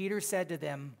 And Peter said to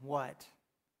them, what?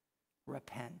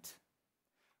 Repent.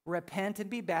 Repent and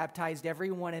be baptized,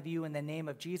 every one of you, in the name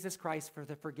of Jesus Christ for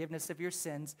the forgiveness of your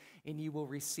sins, and you will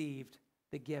receive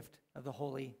the gift of the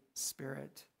Holy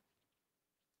Spirit.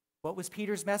 What was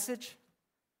Peter's message?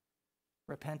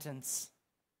 Repentance.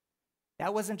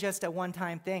 That wasn't just a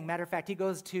one-time thing. Matter of fact, he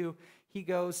goes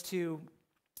to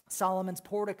Solomon's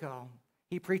portico.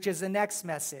 He preaches the next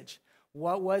message.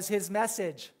 What was his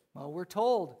message? Well, we're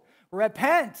told,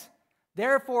 repent,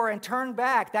 therefore, and turn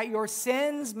back, that your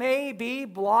sins may be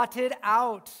blotted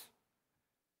out.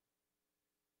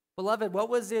 Beloved, what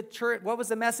was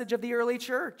the message of the early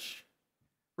church?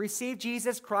 Receive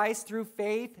Jesus Christ through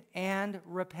faith and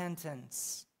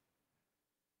repentance.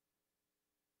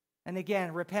 And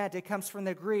again, repent, it comes from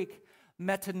the Greek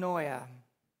metanoia.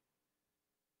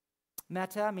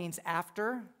 Meta means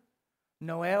after.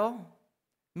 Noeo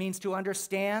means to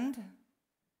understand.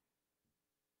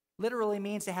 Literally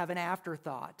means to have an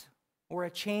afterthought or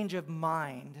a change of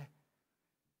mind.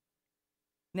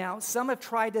 Now, some have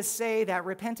tried to say that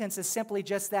repentance is simply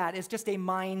just that. It's just a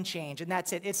mind change, and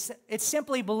that's it. It's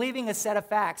simply believing a set of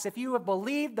facts. If you have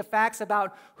believed the facts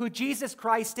about who Jesus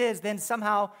Christ is, then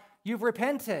somehow you've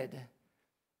repented.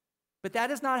 But that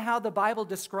is not how the Bible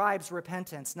describes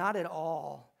repentance, not at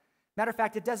all. Matter of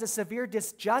fact, it does a severe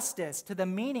disjustice to the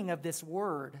meaning of this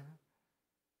word.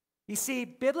 You see,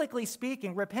 biblically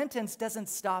speaking, repentance doesn't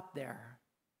stop there.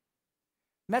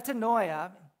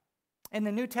 Metanoia in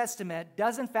the New Testament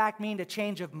does in fact mean a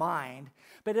change of mind,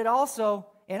 but it also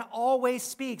and always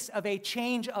speaks of a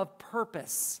change of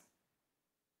purpose,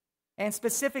 and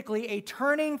specifically a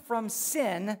turning from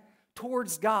sin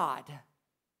towards God.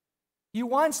 You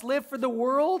once lived for the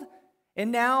world, and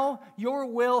now your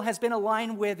will has been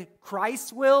aligned with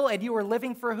Christ's will, and you are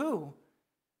living for who?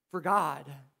 For God.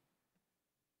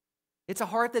 It's a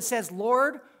heart that says,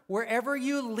 Lord, wherever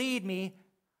you lead me,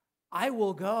 I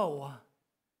will go.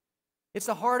 It's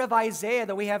the heart of Isaiah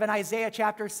that we have in Isaiah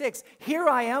chapter 6. Here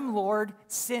I am, Lord,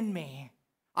 send me.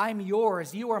 I'm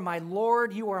yours. You are my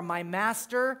Lord. You are my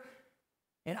master,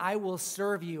 and I will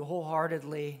serve you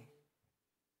wholeheartedly.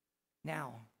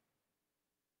 Now,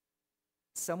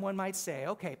 someone might say,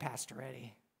 okay, Pastor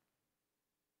Eddie,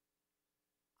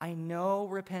 I know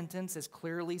repentance is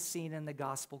clearly seen in the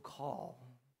gospel call.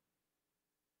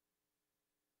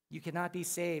 You cannot be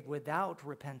saved without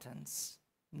repentance.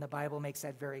 And the Bible makes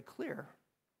that very clear.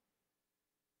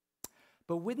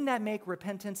 But wouldn't that make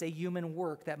repentance a human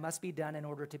work that must be done in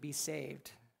order to be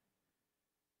saved?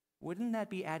 Wouldn't that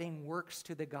be adding works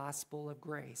to the gospel of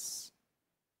grace?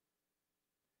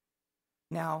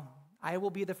 Now, I will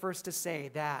be the first to say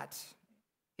that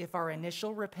if our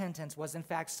initial repentance was in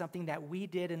fact something that we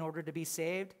did in order to be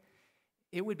saved,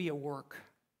 it would be a work,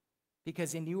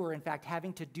 because then you are in fact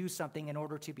having to do something in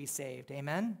order to be saved.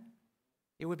 Amen?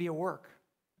 It would be a work.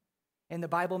 And the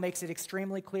Bible makes it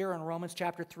extremely clear in Romans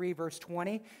chapter 3, verse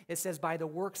 20. It says, by the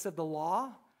works of the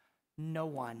law, no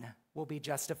one will be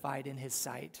justified in his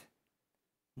sight.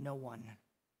 No one.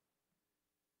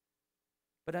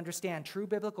 But understand, true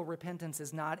biblical repentance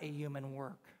is not a human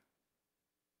work.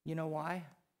 You know why?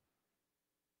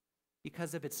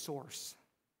 Because of its source.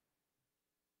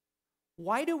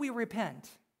 Why do we repent?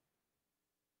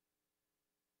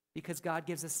 Because God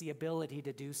gives us the ability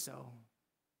to do so.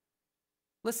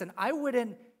 Listen, I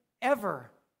wouldn't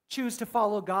ever choose to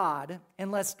follow God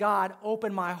unless God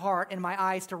opened my heart and my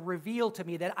eyes to reveal to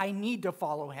me that I need to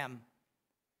follow him.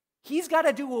 He's got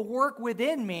to do a work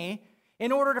within me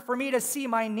in order for me to see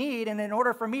my need and in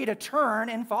order for me to turn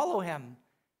and follow him,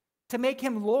 to make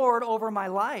him Lord over my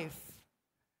life.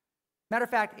 Matter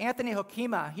of fact, Anthony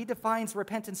Hokima, he defines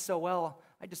repentance so well,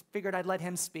 I just figured I'd let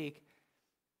him speak.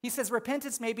 He says,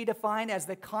 repentance may be defined as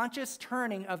the conscious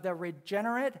turning of the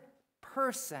regenerate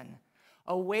person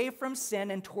away from sin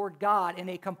and toward God in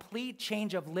a complete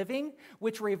change of living,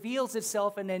 which reveals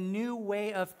itself in a new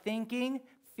way of thinking,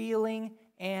 feeling,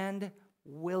 and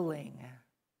willing.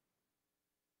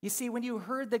 You see, when you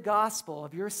heard the gospel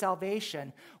of your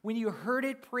salvation, when you heard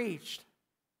it preached,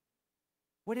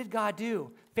 what did God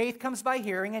do? Faith comes by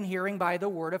hearing, and hearing by the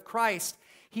word of Christ.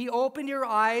 He opened your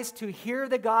eyes to hear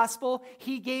the gospel.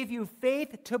 He gave you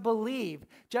faith to believe.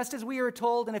 Just as we are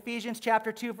told in Ephesians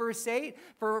chapter 2, verse 8,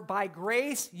 for by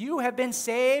grace you have been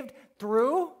saved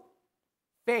through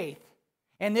faith.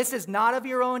 And this is not of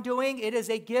your own doing. It is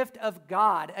a gift of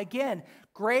God. Again,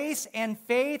 grace and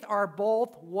faith are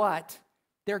both what?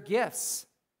 They're gifts.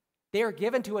 They are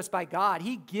given to us by God.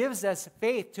 He gives us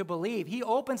faith to believe. He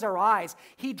opens our eyes.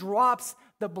 He drops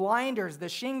the blinders, the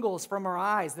shingles from our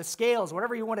eyes, the scales,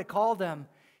 whatever you want to call them.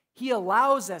 He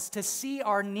allows us to see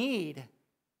our need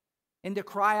and to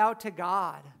cry out to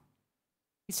God.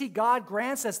 You see, God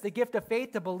grants us the gift of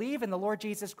faith to believe in the Lord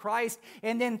Jesus Christ,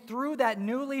 and then through that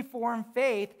newly formed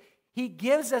faith, he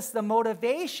gives us the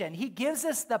motivation. He gives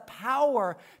us the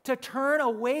power to turn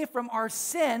away from our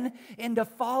sin and to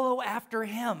follow after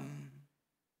him.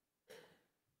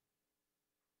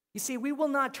 You see, we will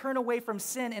not turn away from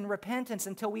sin and repentance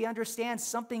until we understand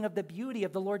something of the beauty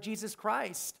of the Lord Jesus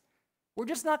Christ. We're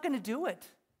just not going to do it.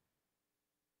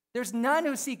 There's none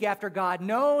who seek after God.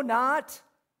 No, not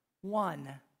one.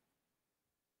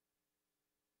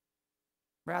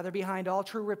 Rather, behind all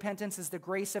true repentance is the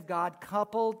grace of God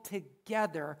coupled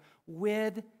together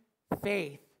with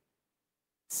faith,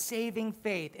 saving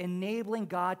faith, enabling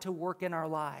God to work in our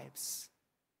lives.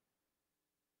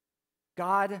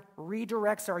 God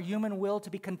redirects our human will to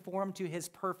be conformed to his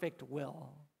perfect will.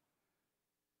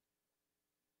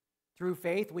 Through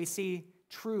faith, we see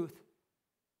truth.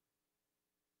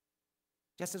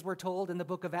 Just as we're told in the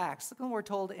book of Acts. Look what we're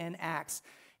told in Acts.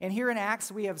 And here in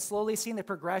Acts, we have slowly seen the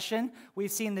progression.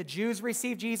 We've seen the Jews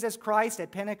receive Jesus Christ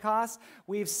at Pentecost.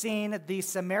 We've seen the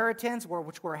Samaritans,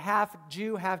 which were half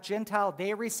Jew, half Gentile.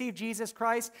 They received Jesus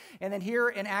Christ. And then here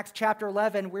in Acts chapter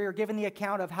 11, we're given the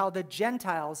account of how the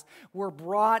Gentiles were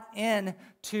brought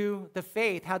into the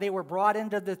faith, how they were brought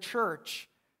into the church.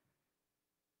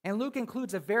 And Luke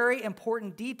includes a very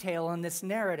important detail in this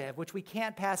narrative, which we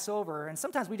can't pass over. And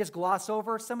sometimes we just gloss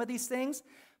over some of these things,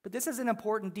 but this is an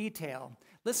important detail.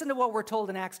 Listen to what we're told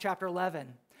in Acts chapter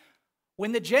 11.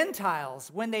 When the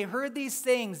Gentiles, when they heard these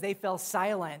things, they fell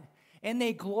silent, and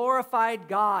they glorified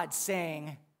God,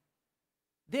 saying,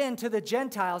 then to the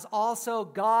Gentiles also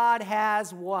God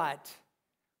has what?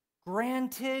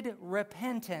 Granted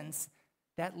repentance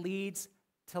that leads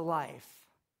to life.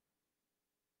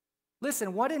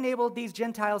 Listen, what enabled these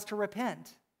Gentiles to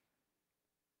repent?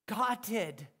 God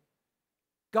did.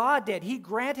 God did. He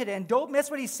granted it. And don't miss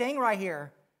what he's saying right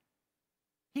here.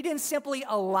 He didn't simply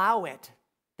allow it.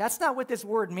 That's not what this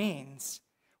word means.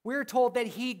 We're told that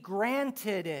he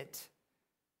granted it.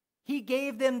 He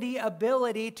gave them the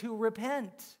ability to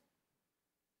repent.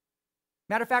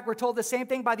 Matter of fact, we're told the same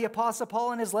thing by the Apostle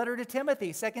Paul in his letter to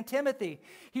Timothy, 2 Timothy.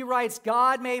 He writes,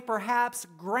 God may perhaps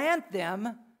grant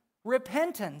them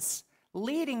repentance,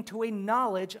 leading to a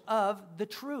knowledge of the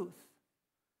truth.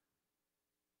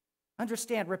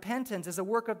 Understand, repentance is a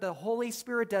work of the Holy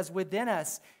Spirit does within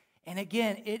us. And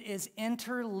again, it is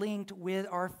interlinked with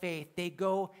our faith. They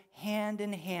go hand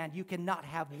in hand. You cannot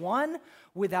have one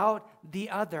without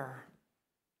the other.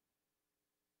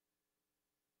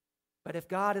 But if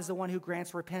God is the one who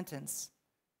grants repentance,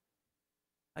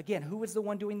 again, who is the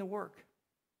one doing the work?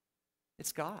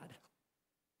 It's God.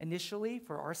 Initially,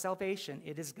 for our salvation,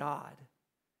 it is God.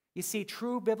 You see,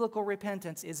 true biblical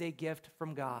repentance is a gift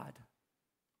from God.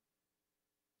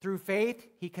 Through faith,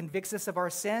 he convicts us of our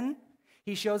sin.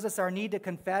 He shows us our need to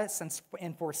confess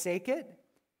and forsake it.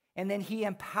 And then he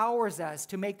empowers us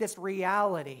to make this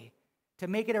reality, to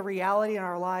make it a reality in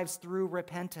our lives through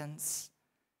repentance.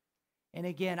 And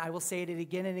again, I will say it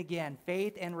again and again,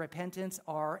 faith and repentance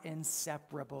are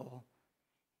inseparable,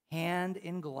 hand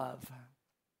in glove.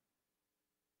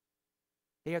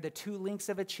 They are the two links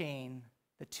of a chain,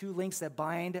 the two links that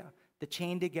bind the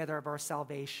chain together of our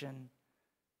salvation.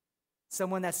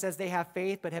 Someone that says they have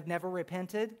faith but have never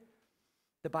repented,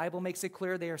 the Bible makes it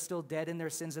clear they are still dead in their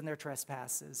sins and their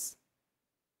trespasses.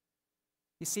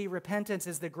 You see, repentance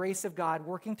is the grace of God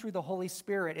working through the Holy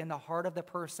Spirit in the heart of the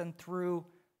person through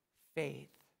faith.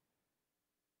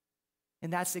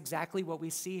 And that's exactly what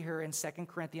we see here in 2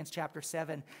 Corinthians chapter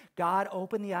 7. God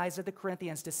opened the eyes of the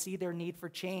Corinthians to see their need for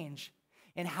change.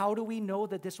 And how do we know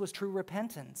that this was true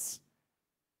repentance?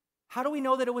 How do we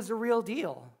know that it was the real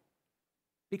deal?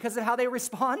 Because of how they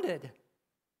responded.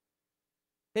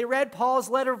 They read Paul's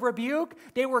letter of rebuke.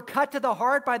 They were cut to the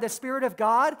heart by the Spirit of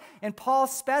God. And Paul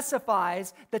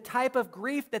specifies the type of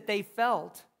grief that they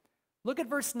felt. Look at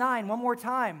verse 9 one more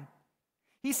time.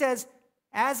 He says,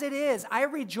 "As it is, I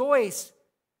rejoice,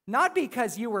 not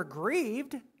because you were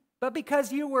grieved, but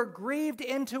because you were grieved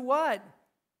into what?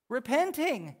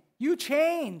 Repenting. You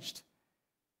changed.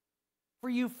 For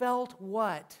you felt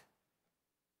what?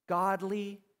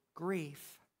 Godly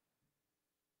grief.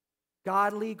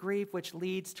 Godly grief which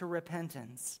leads to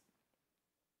repentance."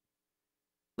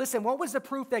 Listen, what was the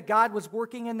proof that God was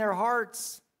working in their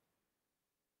hearts?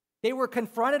 They were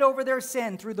confronted over their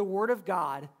sin through the Word of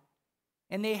God,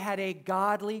 and they had a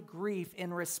godly grief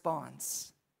in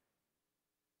response.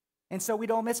 And so we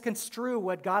don't misconstrue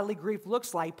what godly grief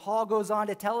looks like. Paul goes on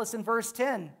to tell us in verse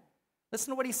 10.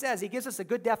 Listen to what he says. He gives us a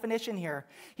good definition here.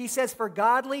 He says, "For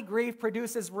godly grief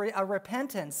produces a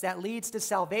repentance that leads to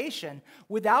salvation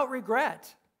without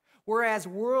regret, whereas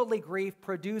worldly grief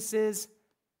produces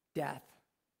death."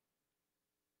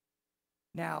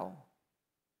 Now,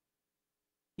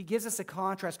 he gives us a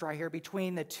contrast right here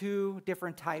between the two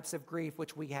different types of grief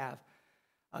which we have.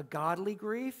 A godly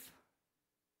grief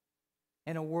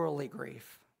and a worldly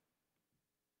grief.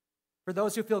 For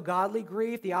those who feel godly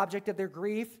grief, the object of their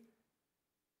grief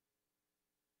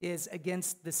is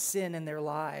against the sin in their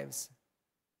lives.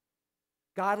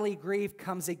 Godly grief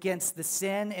comes against the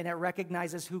sin, and it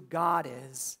recognizes who God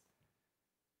is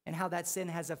and how that sin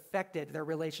has affected their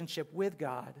relationship with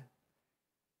God,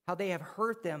 how they have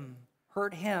hurt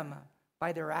him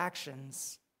by their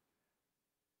actions.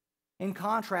 In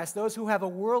contrast, those who have a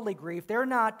worldly grief, they're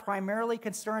not primarily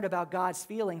concerned about God's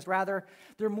feelings. Rather,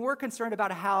 they're more concerned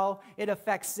about how it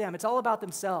affects them. It's all about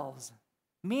themselves.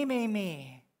 Me, me,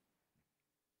 me.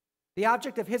 The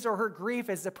object of his or her grief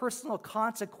is the personal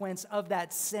consequence of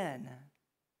that sin.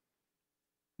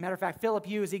 Matter of fact, Philip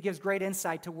Hughes, he gives great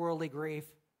insight to worldly grief.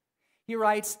 He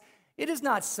writes, "It is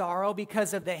not sorrow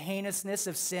because of the heinousness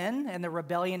of sin and the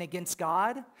rebellion against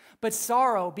God, but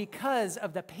sorrow because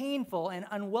of the painful and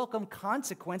unwelcome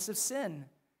consequence of sin.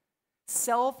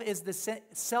 Self is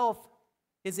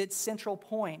its central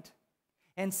point,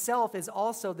 and self is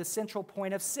also the central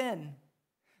point of sin.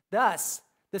 Thus,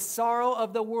 the sorrow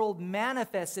of the world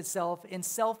manifests itself in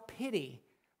self-pity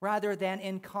rather than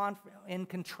in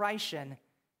contrition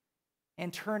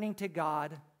and turning to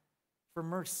God for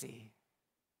mercy."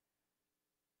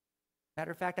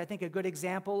 Matter of fact, I think a good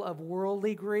example of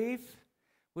worldly grief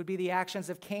would be the actions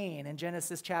of Cain in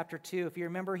Genesis chapter 2. If you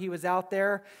remember, he was out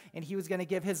there and he was going to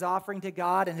give his offering to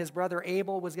God, and his brother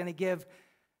Abel was going to give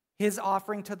his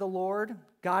offering to the Lord.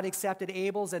 God accepted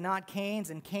Abel's and not Cain's,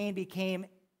 and Cain became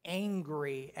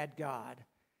angry at God.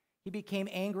 He became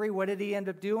angry. What did he end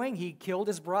up doing? He killed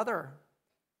his brother.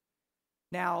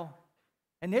 Now,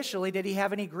 initially, did he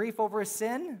have any grief over his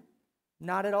sin?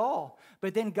 Not at all.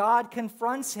 But then God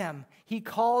confronts him. He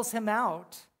calls him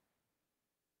out.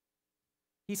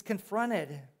 He's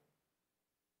confronted.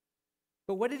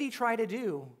 But what did he try to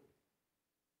do?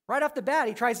 Right off the bat,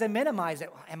 he tries to minimize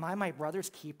it. Am I my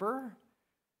brother's keeper?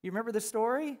 You remember the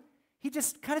story? He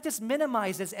just kind of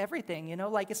minimizes everything,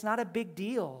 like it's not a big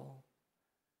deal.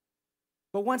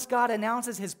 But once God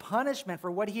announces his punishment for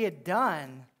what he had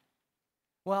done,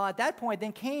 well, at that point,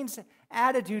 then Cain's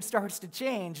attitude starts to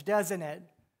change, doesn't it?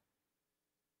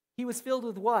 He was filled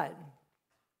with what?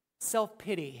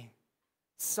 Self-pity,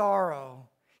 sorrow.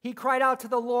 He cried out to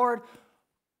the Lord,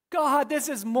 "God, this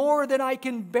is more than I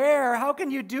can bear. How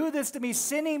can you do this to me,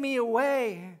 sending me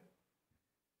away?"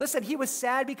 Listen, he was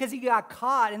sad because he got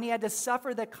caught and he had to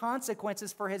suffer the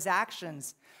consequences for his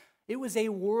actions. It was a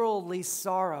worldly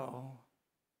sorrow.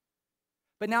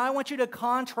 But now I want you to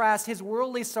contrast his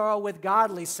worldly sorrow with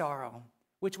godly sorrow,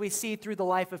 which we see through the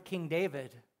life of King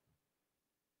David.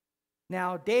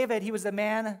 Now, David, he was a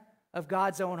man of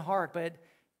God's own heart, but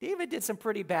David did some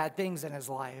pretty bad things in his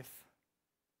life.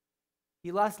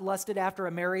 He lusted after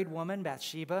a married woman,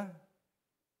 Bathsheba.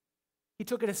 He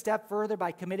took it a step further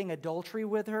by committing adultery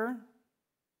with her.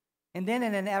 And then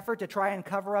in an effort to try and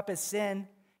cover up his sin,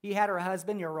 he had her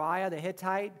husband, Uriah the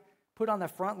Hittite, put on the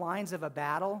front lines of a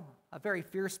battle, a very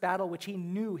fierce battle, which he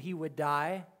knew he would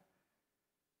die,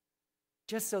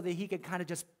 just so that he could kind of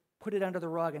just put it under the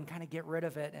rug and kind of get rid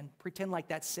of it and pretend like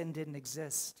that sin didn't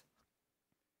exist.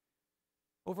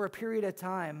 Over a period of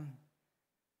time,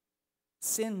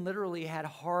 sin literally had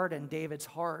hardened David's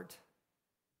heart.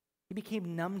 He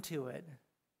became numb to it.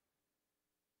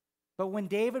 But when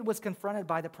David was confronted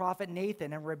by the prophet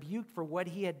Nathan and rebuked for what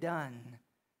he had done, do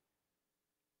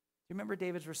you remember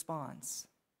David's response?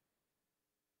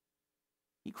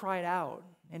 He cried out,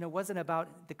 and it wasn't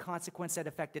about the consequence that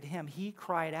affected him. He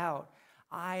cried out,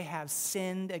 I have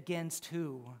sinned against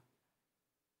who?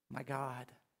 My God.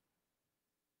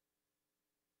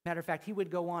 Matter of fact, he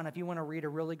would go on, if you want to read a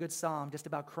really good psalm just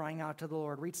about crying out to the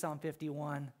Lord, read Psalm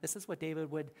 51. This is what David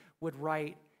would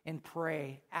write and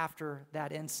pray after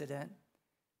that incident.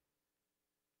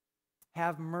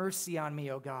 Have mercy on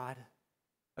me, O God,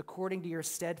 according to your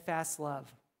steadfast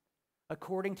love.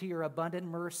 According to your abundant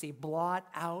mercy, blot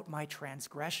out my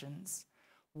transgressions.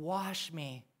 Wash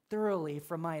me thoroughly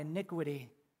from my iniquity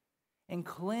and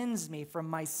cleanse me from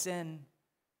my sin.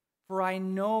 For I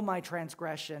know my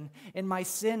transgression, and my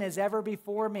sin is ever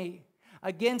before me.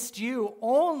 Against you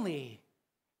only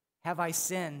have I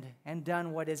sinned and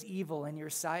done what is evil in your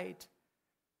sight,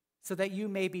 so that you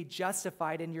may be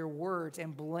justified in your words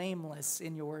and blameless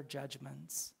in your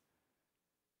judgments.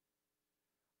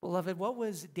 Beloved, what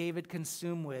was David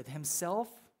consumed with, himself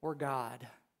or God?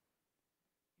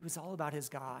 It was all about his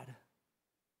God.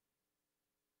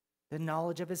 The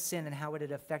knowledge of his sin and how it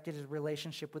had affected his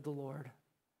relationship with the Lord.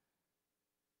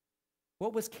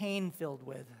 What was Cain filled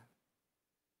with?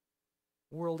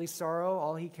 Worldly sorrow.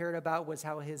 All he cared about was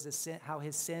how his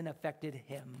sin affected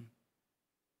him.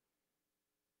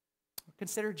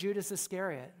 Consider Judas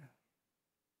Iscariot.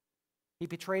 He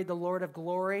betrayed the Lord of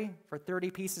glory for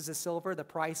 30 pieces of silver, the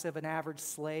price of an average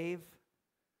slave.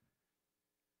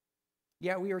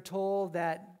 Yet we are told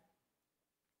that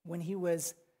when he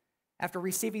was, after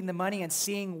receiving the money and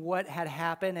seeing what had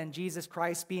happened and Jesus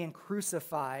Christ being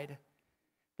crucified,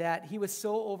 that he was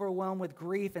so overwhelmed with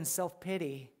grief and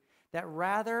self-pity that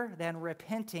rather than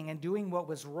repenting and doing what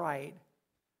was right,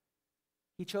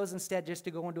 he chose instead just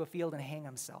to go into a field and hang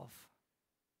himself.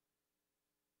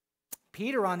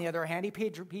 Peter, on the other hand,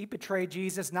 he betrayed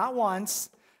Jesus not once,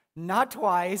 not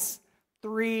twice,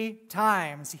 3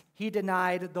 times. He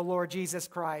denied the Lord Jesus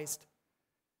Christ.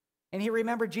 And he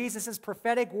remembered Jesus'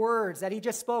 prophetic words that he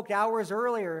just spoke hours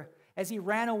earlier as he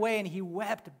ran away and he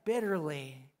wept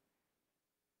bitterly.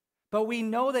 But we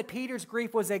know that Peter's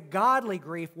grief was a godly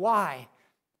grief. Why?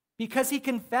 Because he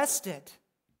confessed it.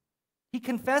 He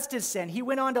confessed his sin. He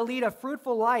went on to lead a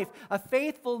fruitful life, a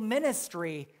faithful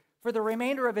ministry for the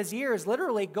remainder of his years,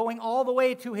 literally going all the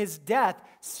way to his death,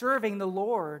 serving the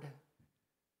Lord.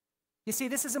 You see,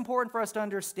 this is important for us to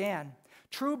understand.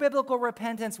 True biblical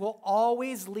repentance will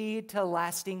always lead to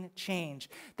lasting change.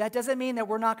 That doesn't mean that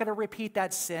we're not going to repeat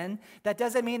that sin. That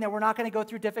doesn't mean that we're not going to go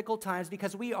through difficult times,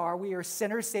 because we are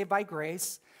sinners saved by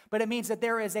grace. But it means that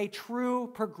there is a true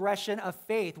progression of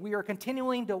faith. We are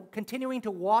continuing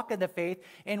to walk in the faith,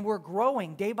 and we're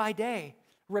growing day by day,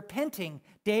 repenting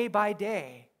day by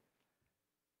day.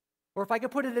 Or if I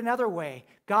could put it another way,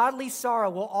 godly sorrow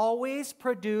will always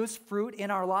produce fruit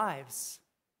in our lives.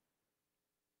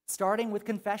 Starting with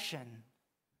confession,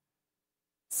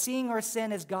 seeing our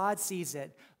sin as God sees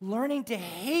it, learning to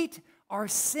hate our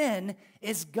sin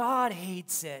as God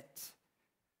hates it.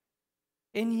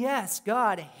 And yes,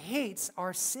 God hates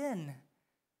our sin.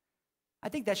 I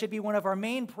think that should be one of our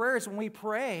main prayers when we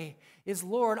pray is,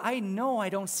 Lord, I know I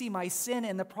don't see my sin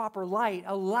in the proper light.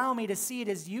 Allow me to see it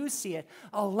as you see it.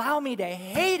 Allow me to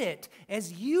hate it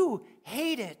as you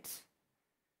hate it,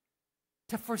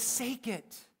 to forsake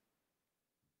it.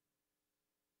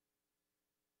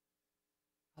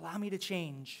 Allow me to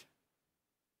change.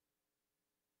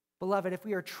 Beloved, if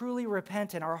we are truly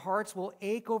repentant, our hearts will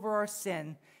ache over our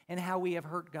sin and how we have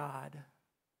hurt God.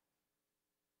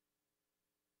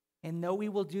 And though we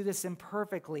will do this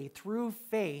imperfectly, through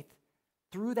faith,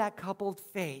 through that coupled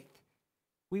faith,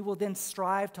 we will then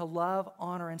strive to love,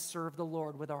 honor, and serve the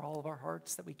Lord with all of our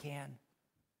hearts that we can.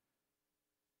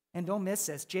 And don't miss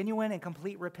this. Genuine and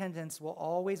complete repentance will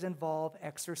always involve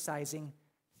exercising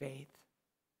faith.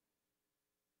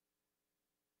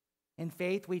 In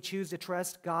faith, we choose to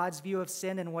trust God's view of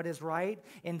sin and what is right.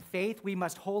 In faith, we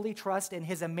must wholly trust in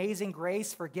His amazing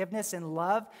grace, forgiveness, and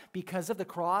love because of the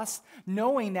cross,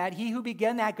 knowing that He who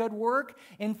began that good work,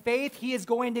 in faith, He is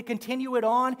going to continue it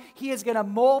on. He is going to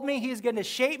mold me. He is going to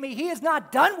shape me. He is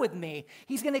not done with me.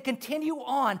 He's going to continue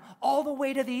on all the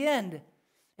way to the end.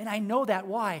 And I know that.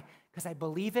 Why? Because I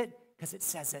believe it, because it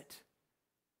says it.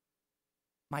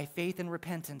 My faith and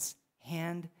repentance,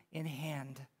 hand in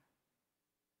hand.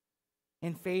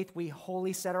 In faith, we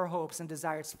wholly set our hopes and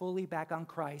desires fully back on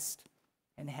Christ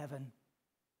and heaven.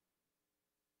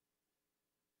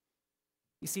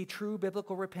 You see, true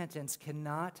biblical repentance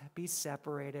cannot be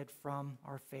separated from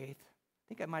our faith. I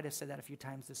think I might have said that a few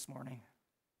times this morning.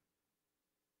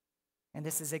 And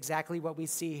this is exactly what we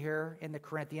see here in the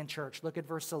Corinthian church. Look at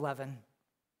verse 11.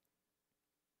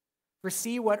 For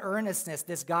see what earnestness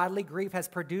this godly grief has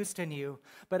produced in you,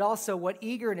 but also what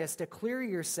eagerness to clear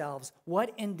yourselves,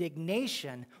 what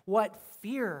indignation, what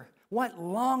fear, what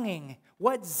longing,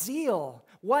 what zeal,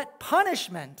 what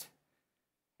punishment.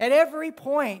 At every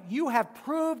point you have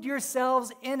proved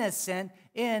yourselves innocent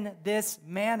in this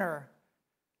manner.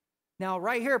 Now,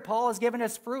 right here, Paul is giving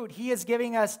us fruit. He is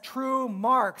giving us true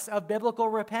marks of biblical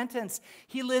repentance.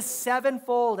 He lists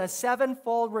a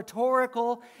sevenfold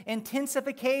rhetorical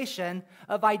intensification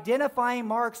of identifying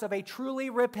marks of a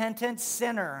truly repentant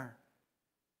sinner.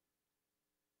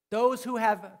 Those who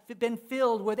have been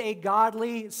filled with a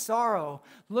godly sorrow.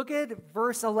 Look at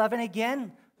verse 11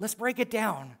 again. Let's break it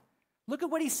down. Look at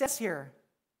what he says here.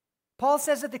 Paul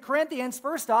says that the Corinthians,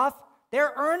 first off,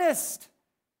 they're earnest.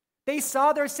 They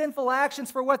saw their sinful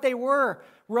actions for what they were,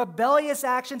 rebellious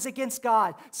actions against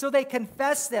God. So they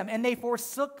confessed them and they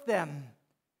forsook them.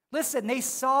 Listen, they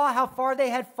saw how far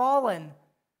they had fallen.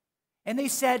 And they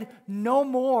said, no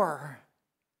more.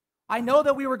 I know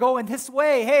that we were going this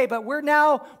way, hey, but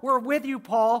we're with you,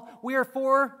 Paul. We are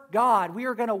for God. We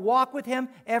are going to walk with Him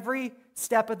every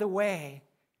step of the way.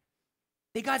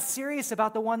 They got serious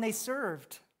about the one they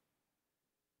served.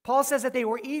 Paul says that they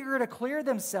were eager to clear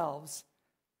themselves.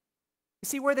 You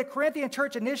see, where the Corinthian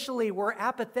church initially were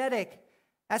apathetic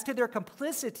as to their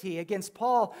complicity against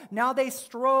Paul, now they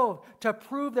strove to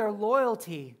prove their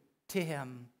loyalty to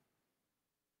him.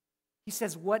 He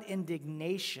says, what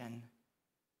indignation.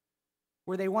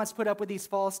 Where they once put up with these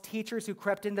false teachers who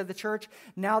crept into the church,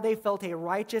 now they felt a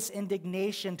righteous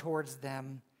indignation towards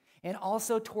them and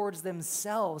also towards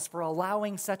themselves for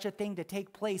allowing such a thing to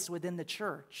take place within the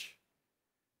church.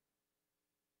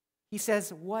 He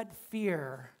says, what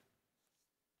fear.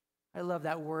 I love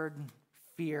that word,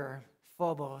 fear,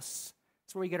 phobos.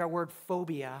 That's where we get our word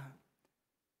phobia.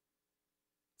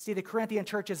 See, the Corinthian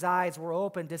church's eyes were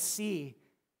open to see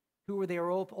who they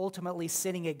were ultimately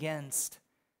sinning against.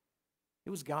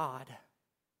 It was God,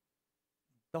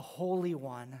 the Holy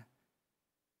One.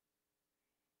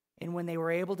 And when they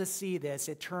were able to see this,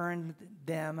 it turned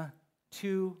them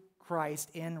to Christ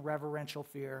in reverential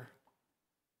fear.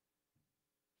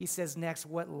 He says next,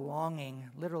 what longing,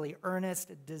 literally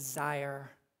earnest desire.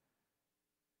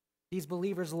 These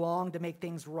believers longed to make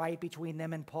things right between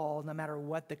them and Paul, no matter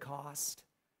what the cost.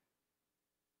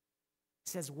 He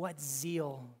says, what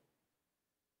zeal,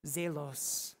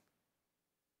 zelos.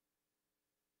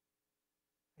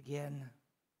 Again,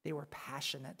 they were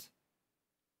passionate.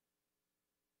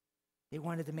 They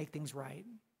wanted to make things right.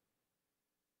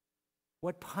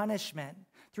 What punishment.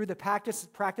 Through the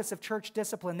practice of church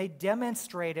discipline, they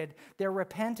demonstrated their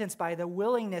repentance by the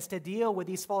willingness to deal with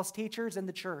these false teachers in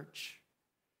the church.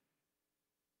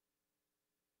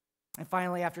 And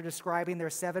finally, after describing their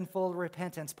sevenfold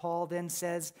repentance, Paul then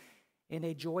says, in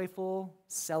a joyful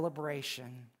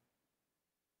celebration,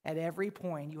 at every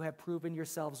point you have proven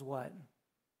yourselves what?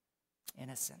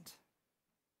 Innocent.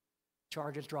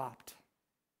 Charges dropped.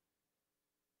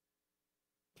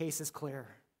 Case is clear.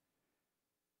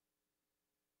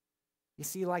 You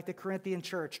see, like the Corinthian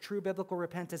church, true biblical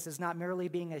repentance is not merely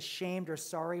being ashamed or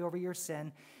sorry over your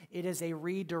sin. It is a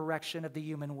redirection of the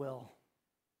human will.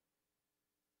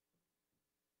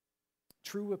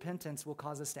 True repentance will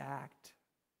cause us to act,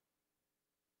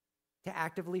 to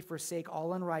actively forsake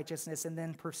all unrighteousness and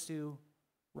then pursue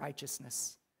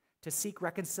righteousness, to seek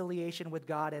reconciliation with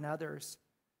God and others.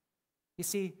 You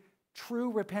see, true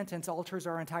repentance alters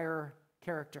our entire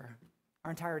character,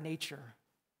 our entire nature.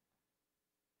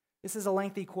 This is a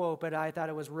lengthy quote, but I thought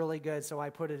it was really good, so I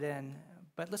put it in.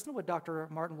 But listen to what Dr.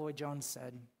 Martin Lloyd-Jones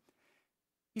said.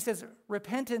 He says,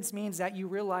 repentance means that you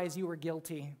realize you are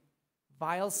guilty,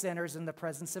 vile sinners in the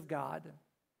presence of God,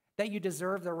 that you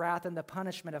deserve the wrath and the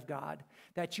punishment of God,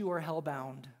 that you are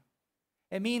hellbound.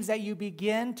 It means that you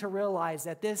begin to realize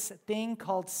that this thing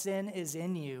called sin is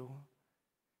in you,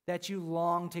 that you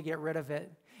long to get rid of it,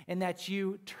 and that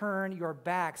you turn your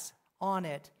backs on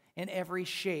it in every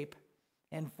shape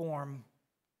and form.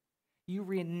 You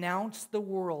renounce the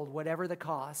world, whatever the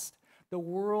cost, the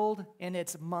world in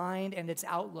its mind and its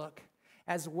outlook,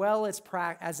 as well as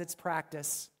its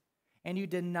practice, and you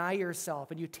deny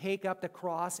yourself, and you take up the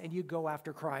cross, and you go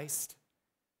after Christ.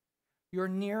 Your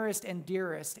nearest and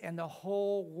dearest and the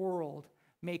whole world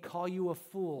may call you a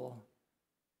fool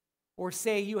or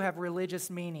say you have religious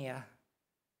mania.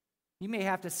 You may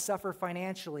have to suffer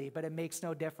financially, but it makes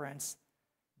no difference.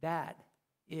 That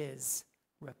is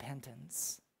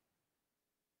repentance.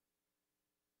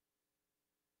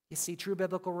 You see, true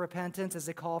biblical repentance is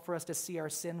a call for us to see our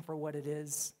sin for what it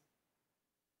is: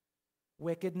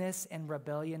 wickedness and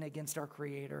rebellion against our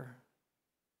Creator.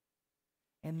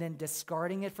 And then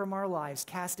discarding it from our lives,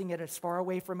 casting it as far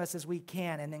away from us as we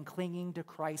can, and then clinging to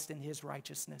Christ and His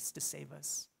righteousness to save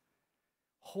us.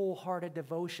 Wholehearted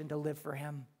devotion to live for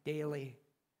Him daily.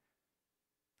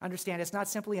 Understand, it's not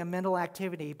simply a mental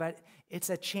activity, but it's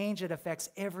a change that affects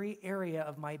every area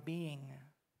of my being.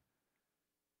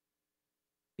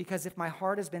 Because if my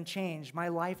heart has been changed, my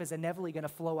life is inevitably going to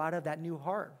flow out of that new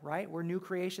heart, right? We're new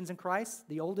creations in Christ.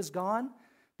 The old is gone,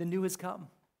 the new has come.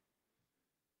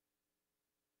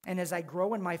 And as I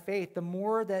grow in my faith, the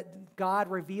more that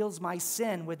God reveals my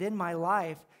sin within my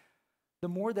life, the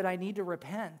more that I need to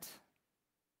repent.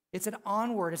 It's an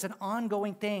onward, it's an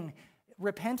ongoing thing.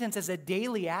 Repentance is a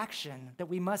daily action that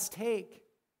we must take.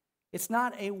 It's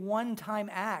not a one-time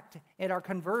act at our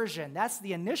conversion. That's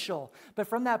the initial. But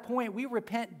from that point, we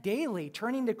repent daily,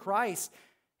 turning to Christ,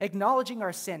 acknowledging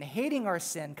our sin, hating our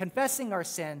sin, confessing our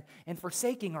sin, and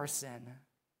forsaking our sin.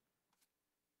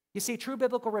 You see, true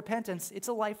biblical repentance, it's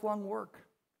a lifelong work.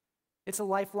 It's a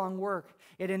lifelong work.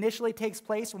 It initially takes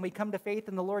place when we come to faith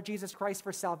in the Lord Jesus Christ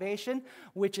for salvation,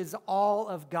 which is all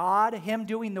of God, Him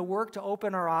doing the work to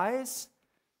open our eyes.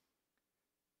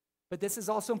 But this is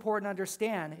also important to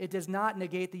understand. It does not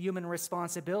negate the human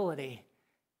responsibility,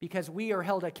 because we are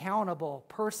held accountable,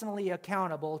 personally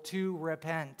accountable to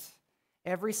repent.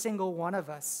 Every single one of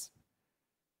us.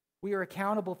 We are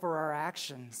accountable for our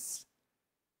actions.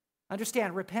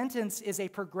 Understand, repentance is a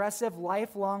progressive,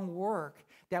 lifelong work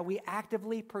that we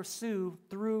actively pursue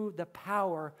through the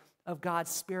power of God's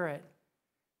Spirit.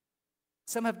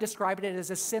 Some have described it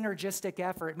as a synergistic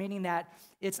effort, meaning that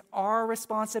it's our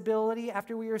responsibility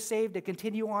after we are saved to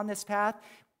continue on this path,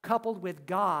 coupled with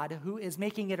God, who is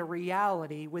making it a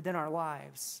reality within our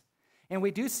lives. And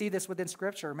we do see this within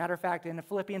Scripture. Matter of fact, in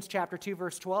Philippians chapter 2,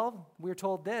 verse 12, we're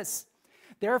told this: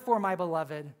 "Therefore, my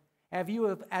beloved,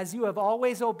 as you have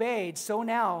always obeyed, so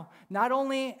now, not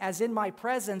only as in my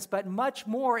presence, but much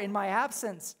more in my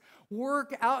absence,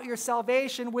 work out your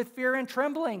salvation with fear and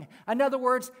trembling." In other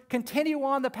words, continue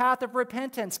on the path of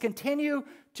repentance. Continue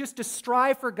just to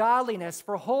strive for godliness,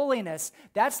 for holiness.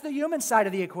 That's the human side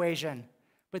of the equation.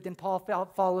 But then Paul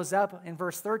follows up in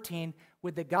verse 13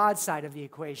 with the God side of the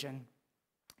equation.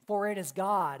 "For it is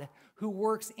God who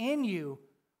works in you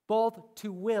both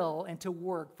to will and to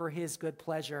work for His good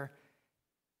pleasure."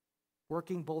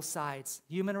 Working both sides,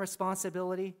 human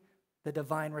responsibility, the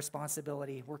divine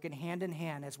responsibility, working hand in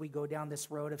hand as we go down this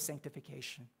road of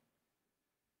sanctification.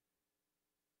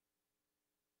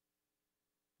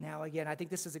 Now, again, I think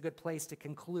this is a good place to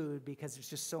conclude because there's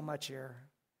just so much here.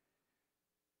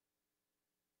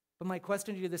 But my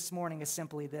question to you this morning is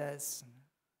simply this: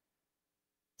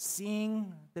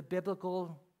 seeing the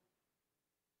biblical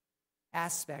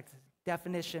aspect,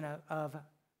 definition of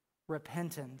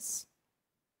repentance,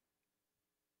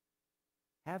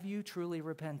 have you truly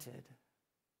repented?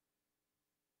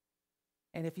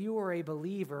 And if you are a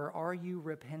believer, are you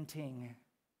repenting?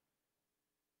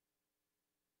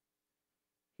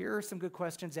 Here are some good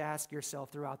questions to ask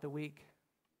yourself throughout the week.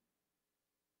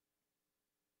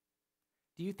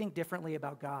 Do you think differently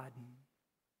about God?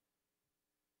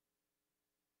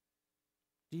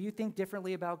 Do you think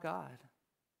differently about God?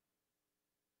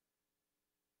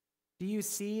 Do you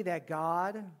see that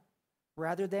God,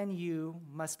 rather than you,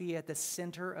 must be at the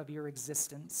center of your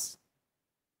existence?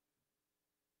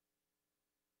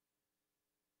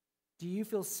 Do you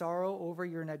feel sorrow over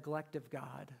your neglect of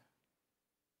God?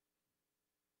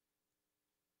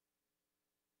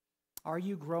 Are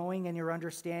you growing in your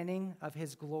understanding of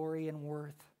His glory and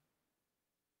worth?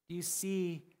 Do you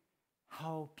see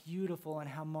how beautiful and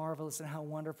how marvelous and how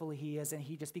wonderful he is, and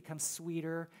he just becomes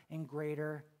sweeter and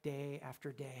greater day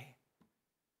after day.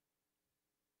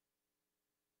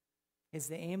 Is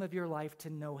the aim of your life to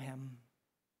know him?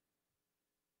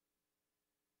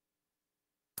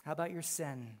 How about your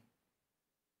sin?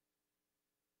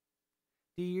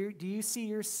 Do you see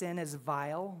your sin as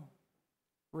vile,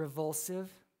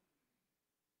 revulsive,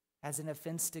 as an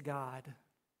offense to God?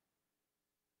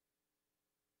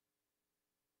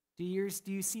 Do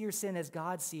you see your sin as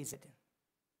God sees it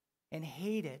and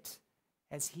hate it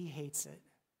as he hates it?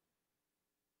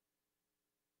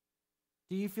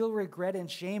 Do you feel regret and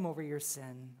shame over your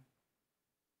sin?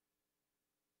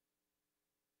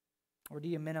 Or do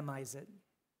you minimize it?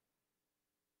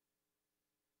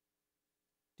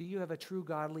 Do you have a true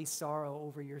godly sorrow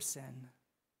over your sin?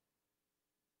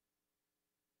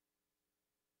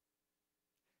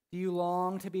 Do you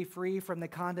long to be free from the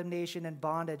condemnation and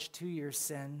bondage to your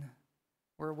sin,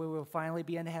 where we will finally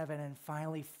be in heaven and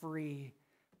finally free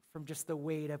from just the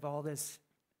weight of all this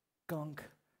gunk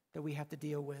that we have to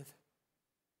deal with?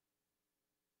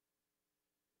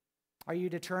 Are you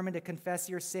determined to confess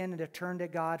your sin and to turn to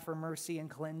God for mercy and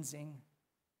cleansing?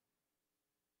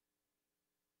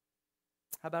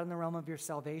 How about in the realm of your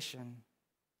salvation?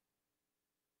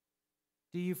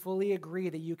 Do you fully agree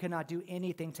that you cannot do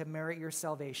anything to merit your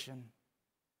salvation,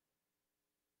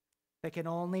 that can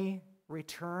only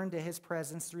return to his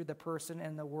presence through the person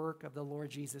and the work of the Lord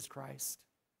Jesus Christ?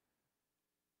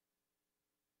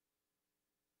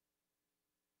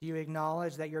 Do you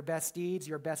acknowledge that your best deeds,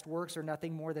 your best works are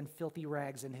nothing more than filthy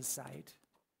rags in his sight?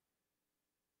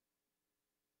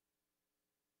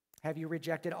 Have you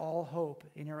rejected all hope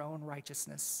in your own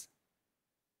righteousness?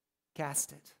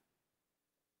 Cast it.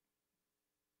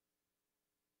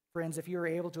 Friends, if you are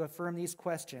able to affirm these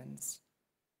questions,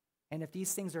 and if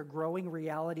these things are growing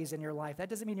realities in your life, that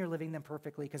doesn't mean you're living them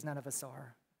perfectly, because none of us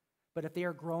are. But if they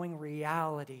are growing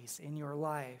realities in your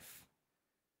life,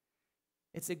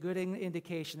 it's a good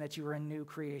indication that you are a new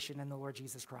creation in the Lord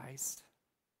Jesus Christ.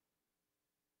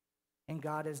 And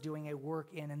God is doing a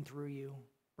work in and through you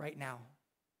right now,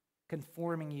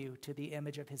 conforming you to the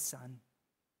image of his Son.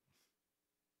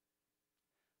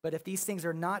 But if these things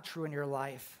are not true in your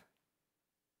life,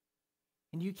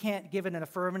 and you can't give an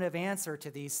affirmative answer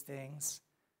to these things,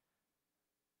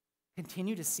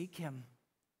 continue to seek him.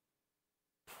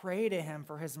 Pray to him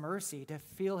for his mercy, to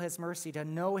feel his mercy, to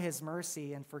know his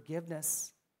mercy and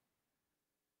forgiveness.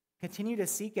 Continue to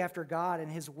seek after God in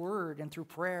his word and through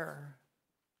prayer.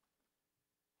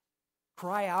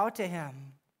 Cry out to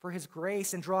him for his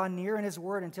grace and draw near in his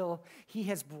word until he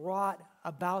has brought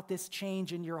about this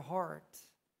change in your heart.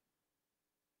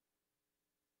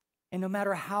 And no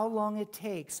matter how long it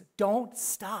takes, don't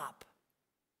stop.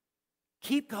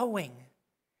 Keep going.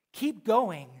 Keep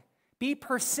going. Be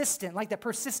persistent, like the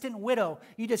persistent widow.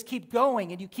 You just keep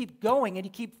going and you keep going and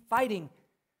you keep fighting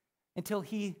until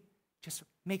he just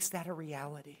makes that a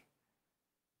reality.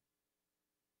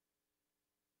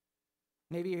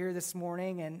 Maybe you're here this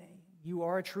morning and you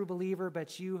are a true believer,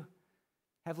 but you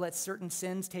have let certain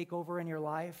sins take over in your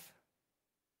life.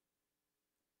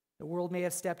 The world may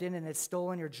have stepped in and it's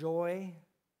stolen your joy.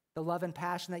 The love and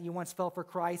passion that you once felt for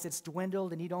Christ, it's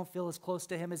dwindled and you don't feel as close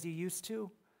to him as you used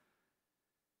to.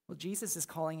 Well, Jesus is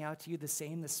calling out to you the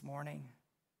same this morning.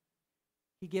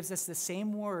 He gives us the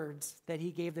same words that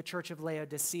he gave the church of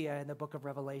Laodicea in the book of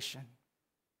Revelation.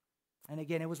 And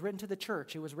again, it was written to the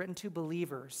church. It was written to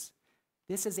believers.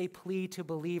 This is a plea to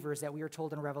believers that we are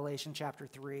told in Revelation chapter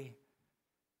 3.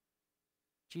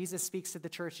 Jesus speaks to the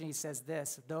church and he says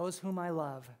this: "Those whom I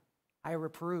love, I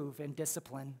reprove and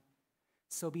discipline.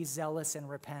 So be zealous and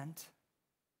repent.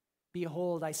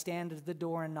 Behold, I stand at the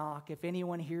door and knock. If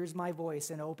anyone hears my voice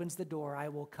and opens the door, I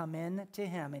will come in to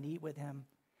him and eat with him,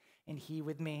 and he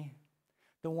with me.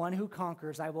 The one who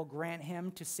conquers, I will grant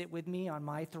him to sit with me on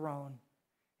my throne,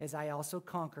 as I also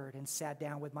conquered and sat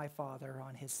down with my Father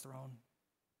on his throne."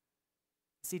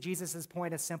 See, Jesus'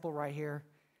 point is simple right here.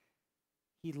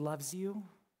 He loves you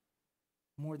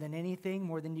more than anything,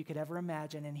 more than you could ever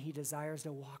imagine, and he desires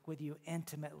to walk with you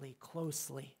intimately,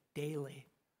 closely, daily.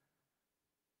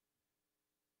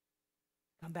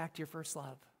 Come back to your first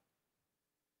love.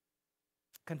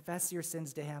 Confess your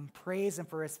sins to him. Praise him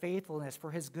for his faithfulness,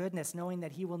 for his goodness, knowing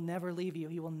that he will never leave you.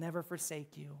 He will never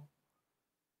forsake you.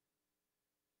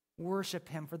 Worship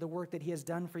him for the work that he has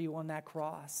done for you on that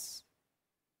cross.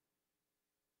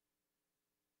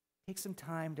 Take some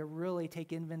time to really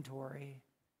take inventory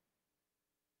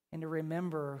and to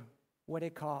remember what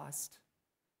it cost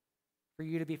for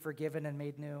you to be forgiven and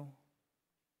made new.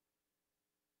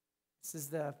 This is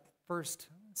the first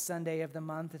Sunday of the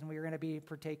month, and we're going to be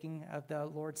partaking of the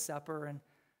Lord's Supper. And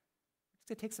just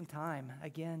to take some time,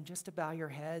 again, just to bow your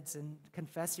heads and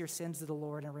confess your sins to the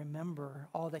Lord and remember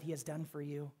all that he has done for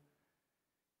you.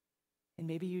 And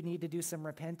maybe you need to do some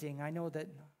repenting. I know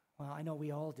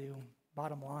we all do,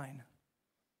 bottom line.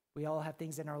 We all have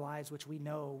things in our lives which we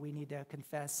know we need to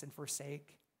confess and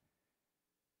forsake.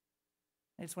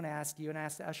 I just want to ask you and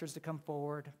ask the ushers to come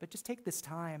forward, but just take this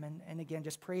time and again,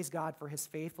 just praise God for his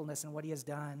faithfulness and what he has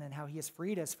done and how he has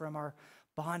freed us from our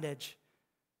bondage,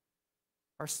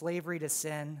 our slavery to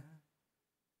sin,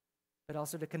 but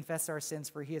also to confess our sins,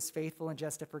 for he is faithful and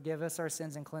just to forgive us our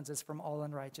sins and cleanse us from all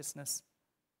unrighteousness.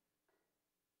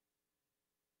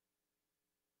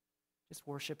 Just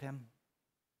worship him.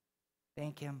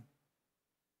 Thank him.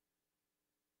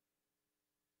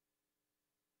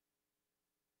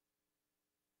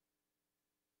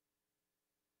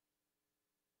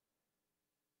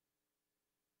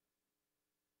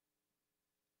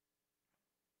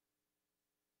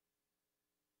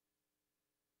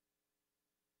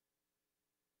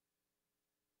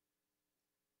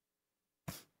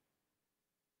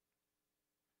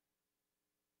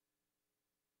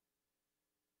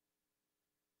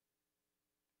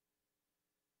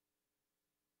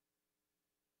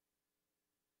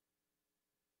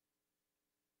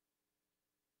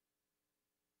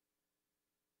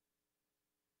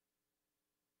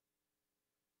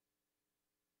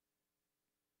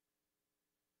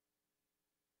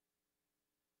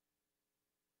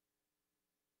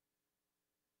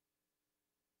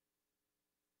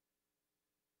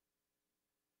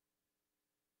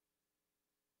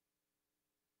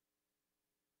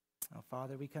 Oh,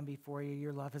 Father, we come before you.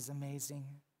 Your love is amazing.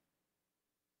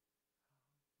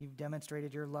 You've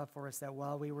demonstrated your love for us, that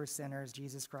while we were sinners,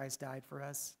 Jesus Christ died for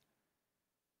us.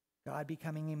 God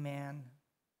becoming a man,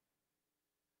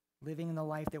 living the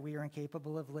life that we are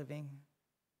incapable of living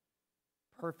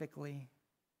perfectly,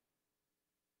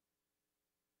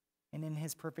 and in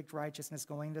his perfect righteousness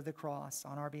going to the cross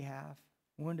on our behalf,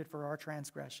 wounded for our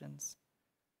transgressions.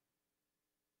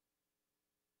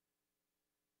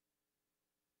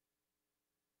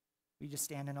 We just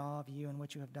stand in awe of you and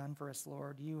what you have done for us,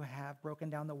 Lord. You have broken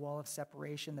down the wall of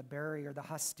separation, the barrier, the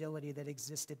hostility that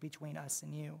existed between us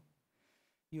and you.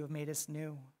 You have made us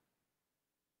new.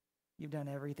 You've done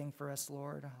everything for us,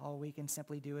 Lord. All we can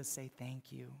simply do is say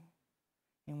thank you.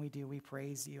 And we do. We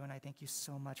praise you. And I thank you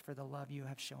so much for the love you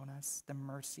have shown us, the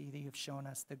mercy that you have shown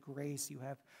us, the grace you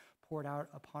have poured out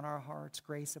upon our hearts,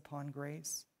 grace upon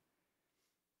grace.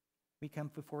 We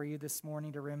come before you this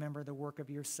morning to remember the work of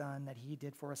your Son that he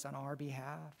did for us on our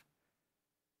behalf.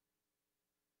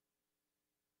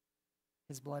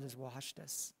 His blood has washed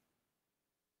us.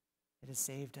 It has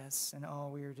saved us. And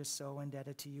oh, we are just so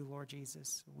indebted to you, Lord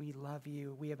Jesus. We love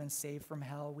you. We have been saved from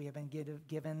hell. We have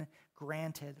been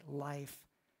granted life,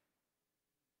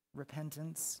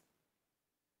 repentance.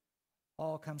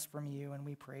 All comes from you, and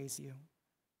we praise you.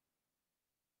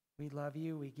 We love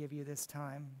you. We give you this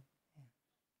time.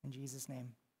 In Jesus' name,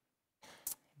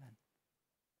 amen.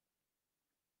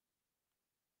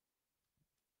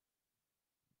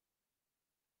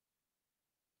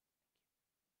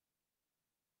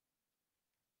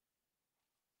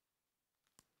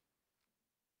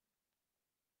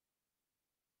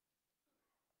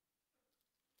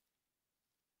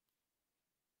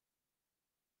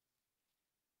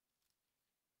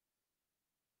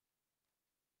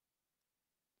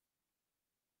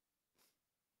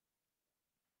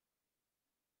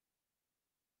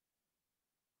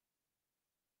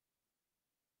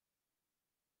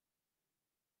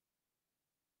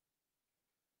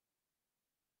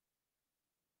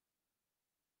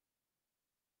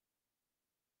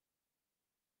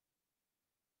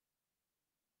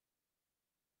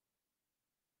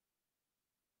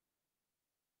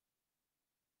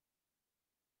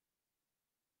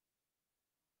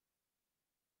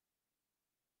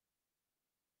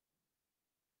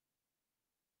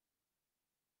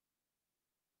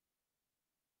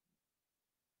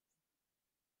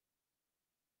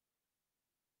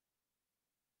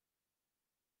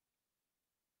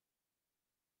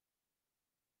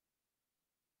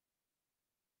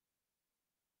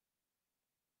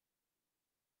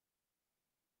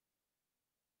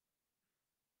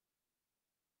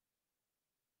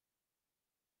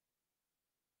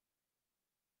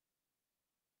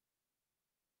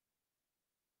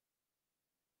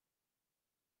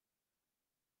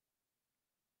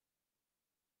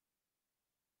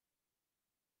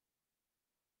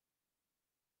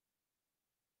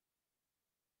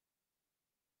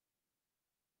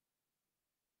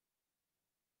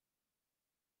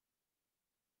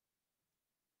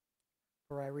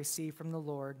 For I received from the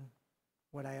Lord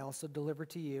what I also delivered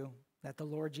to you, that the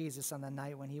Lord Jesus, on the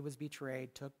night when he was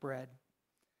betrayed, took bread.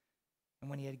 And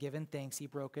when he had given thanks, he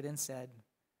broke it and said,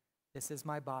 "This is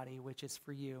my body, which is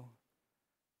for you.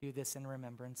 Do this in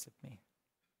remembrance of me."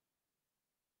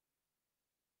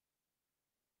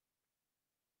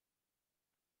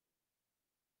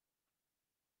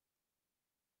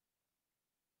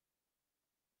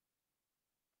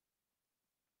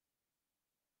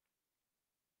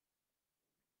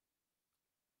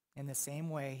 In the same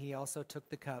way, he also took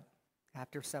the cup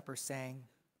after supper, saying,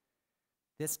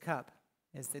 "This cup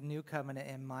is the new covenant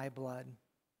in my blood.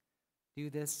 Do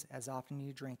this as often as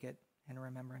you drink it in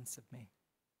remembrance of me."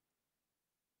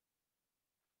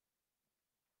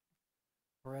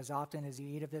 For as often as you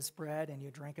eat of this bread and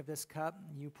you drink of this cup,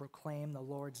 you proclaim the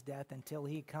Lord's death until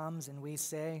he comes, and we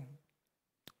say,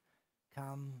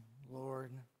 "Come,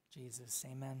 Lord Jesus."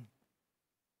 Amen.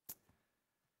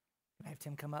 Can I have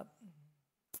Tim come up?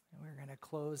 We're going to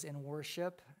close in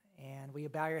worship, and will you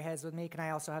bow your heads with me? Can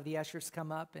I also have the ushers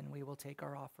come up, and we will take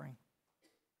our offering.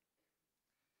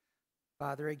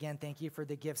 Father, again, thank you for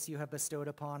the gifts you have bestowed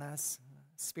upon us,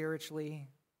 spiritually,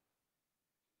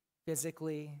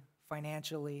 physically,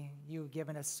 financially. You've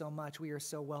given us so much. We are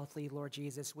so wealthy, Lord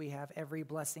Jesus. We have every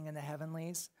blessing in the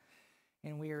heavenlies,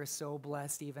 and we are so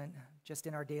blessed even just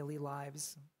in our daily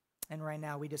lives. And right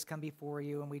now, we just come before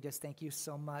you, and we just thank you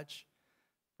so much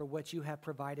for what you have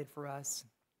provided for us,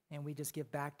 and we just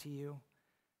give back to you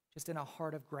just in a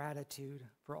heart of gratitude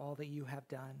for all that you have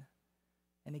done.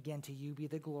 And again, to you be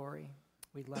the glory.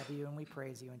 We love you and we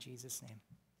praise you in Jesus' name.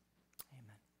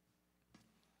 Amen.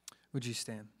 Would you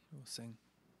stand? We'll sing.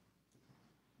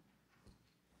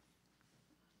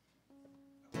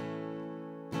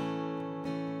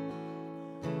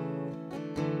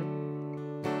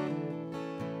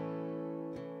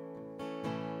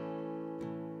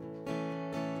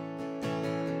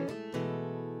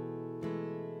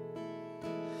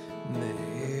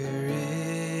 There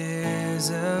is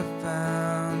a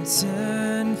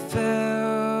fountain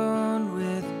filled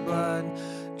with blood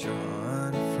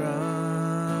drawn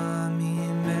from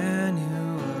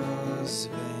Emmanuel's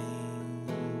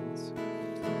veins,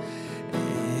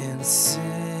 and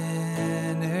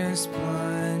sinners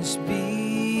plunged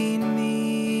beneath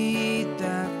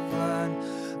that flood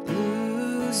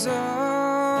lose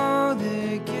all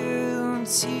their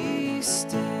guilty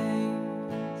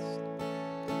stains,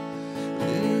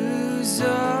 lose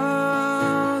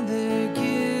all their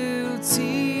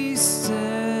guilty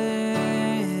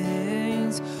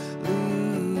stains,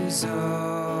 lose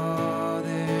all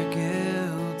their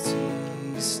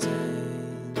guilty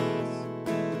stains,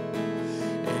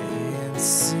 and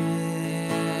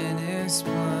sinners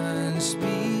plunged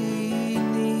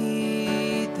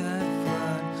beneath that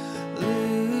flood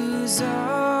lose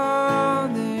all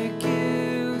their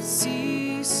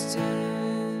guilty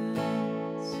stains.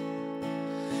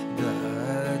 The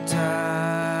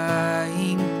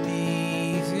dying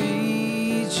thief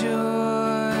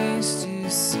rejoiced to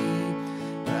see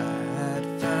that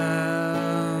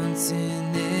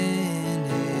fountain in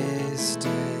his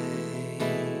day,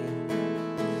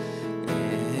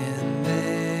 and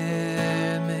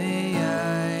there may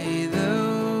I,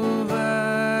 though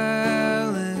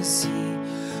vile as he,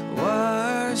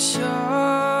 wash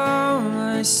all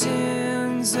my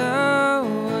sins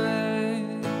away,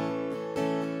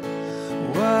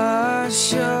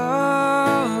 wash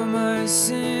all my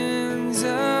sins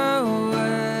away,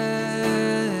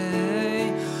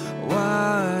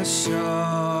 wash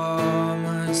all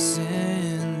my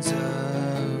sins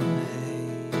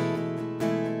away,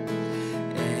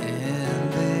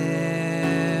 and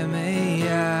there may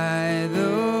I,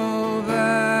 though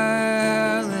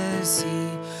vile as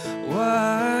he,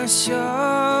 wash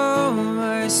all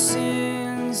my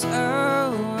sins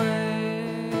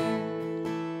away.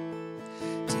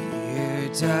 Dear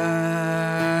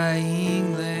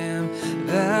dying Lamb,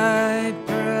 thy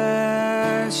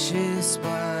precious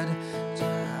blood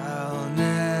shall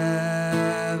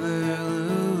never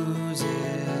lose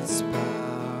its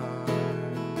power,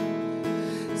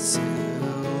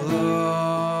 till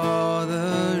all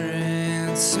the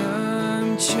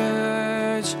ransomed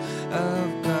church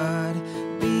of God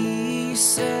be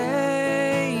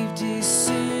saved to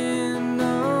sin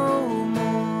no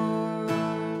more,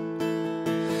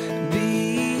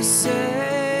 be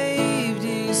saved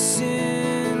to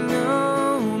sin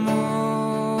no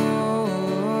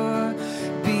more,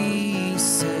 be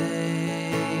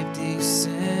saved to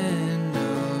sin no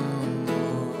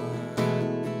more,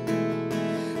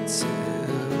 till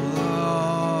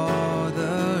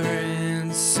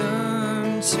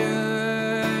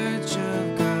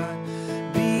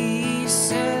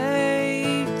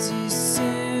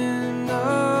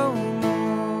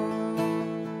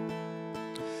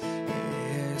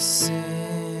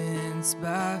sins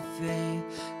by faith.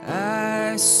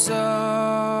 I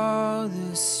saw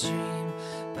the stream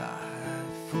by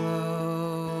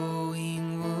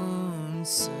flowing wounds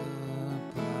supplied.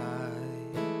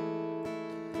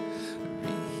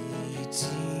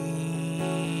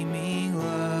 Redeeming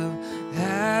love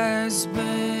has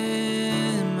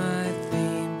been my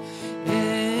theme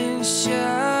and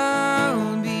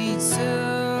shall be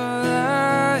till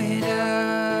I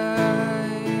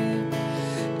die,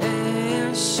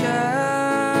 and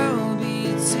shall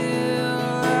be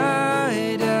till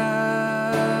I die,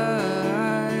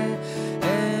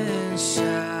 and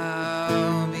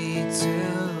shall be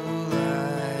till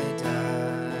I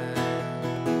die.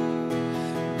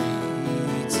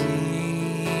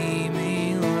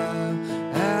 Redeeming love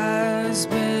has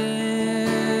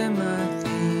been my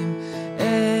theme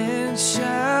and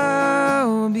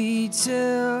shall be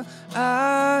till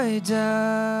I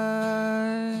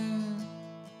die.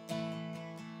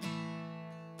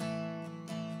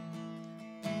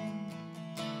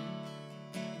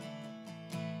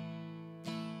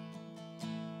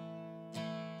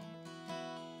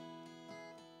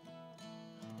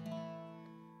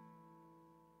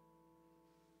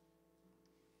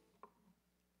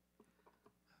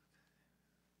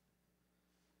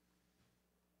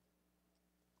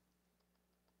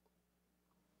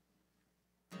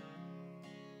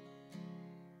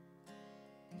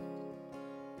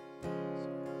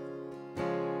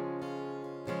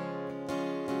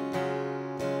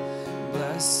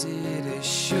 Blessed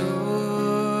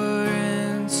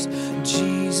assurance,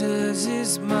 Jesus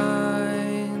is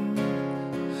mine.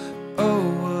 Oh,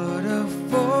 what a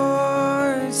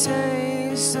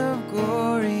foretaste of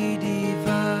glory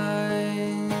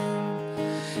divine,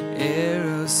 heir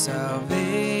of salvation,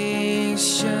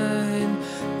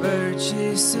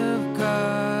 purchase of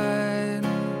God,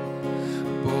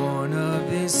 born of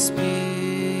His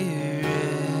Spirit,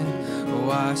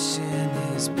 washed in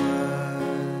His blood.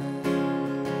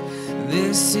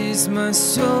 This is my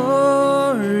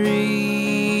story,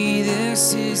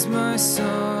 this is my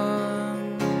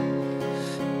song,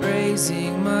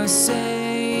 praising my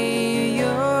Savior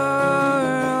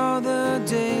all the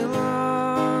day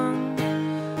long.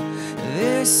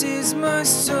 This is my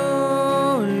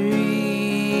story,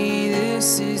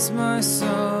 this is my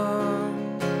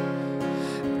song,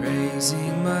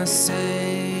 praising my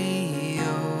Savior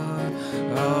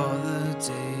all the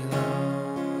day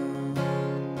long.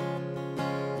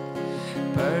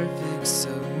 Perfect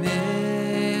submission,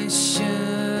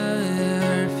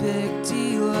 perfect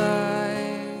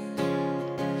delight,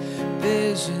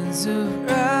 visions of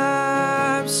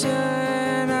rapture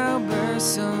now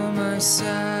burst on my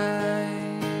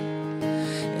sight.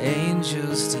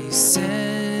 Angels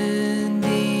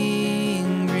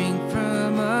descending bring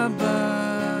from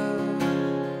above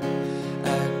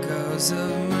echoes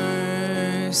of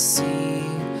mercy,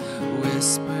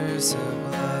 whispers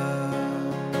of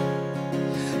love.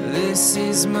 This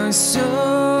is my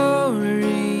story,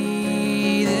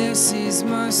 this is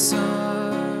my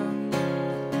song,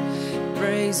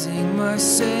 praising my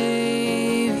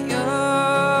Savior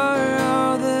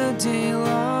all the day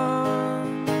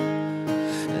long.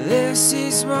 This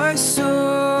is my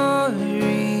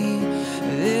story,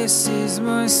 this is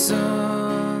my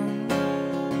song,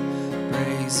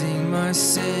 praising my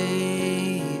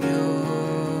Savior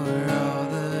all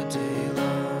the day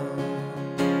long.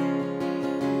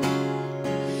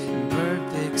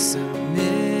 Perfect submission,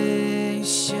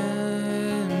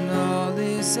 all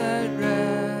is at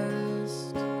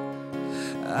rest.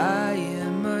 I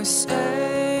am my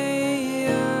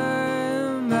Savior,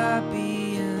 am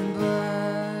happy and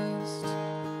blessed,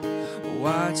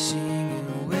 watching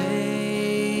and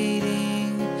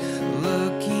waiting,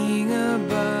 looking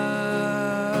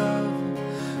above,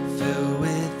 filled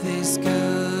with His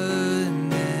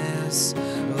goodness,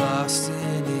 lost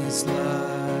in His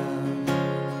love.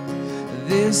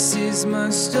 This is my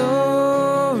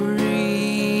story,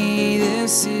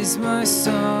 this is my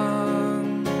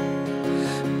song,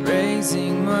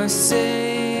 praising my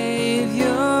Savior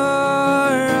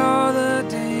all the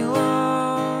day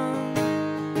long.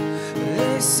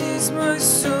 This is my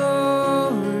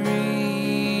story,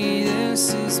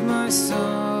 this is my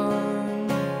song,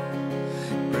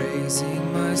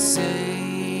 praising my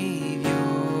Savior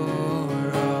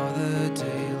all the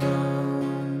day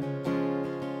long.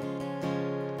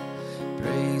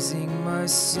 Praising my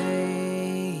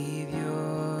Savior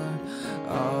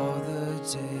all the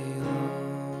day long.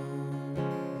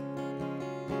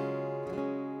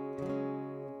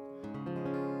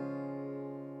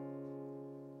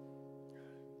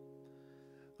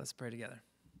 Let's pray together.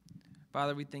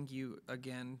 Father, we thank you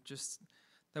again just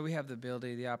that we have the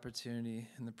ability, the opportunity,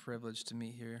 and the privilege to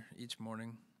meet here each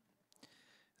morning.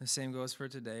 The same goes for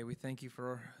today. We thank you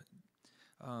for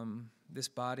this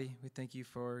body. We thank you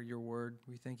for your word.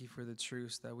 We thank you for the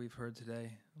truths that we've heard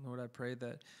today. Lord, I pray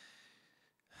that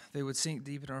they would sink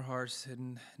deep in our hearts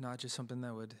and not just something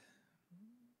that would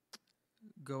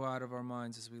go out of our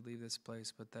minds as we leave this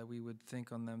place, but that we would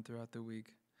think on them throughout the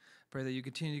week. Pray that you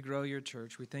continue to grow your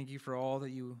church. We thank you for all that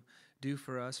you do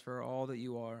for us, for all that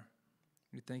you are.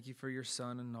 We thank you for your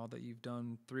Son and all that you've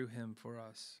done through him for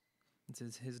us. It's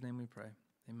in his name we pray.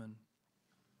 Amen.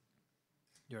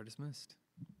 You are dismissed.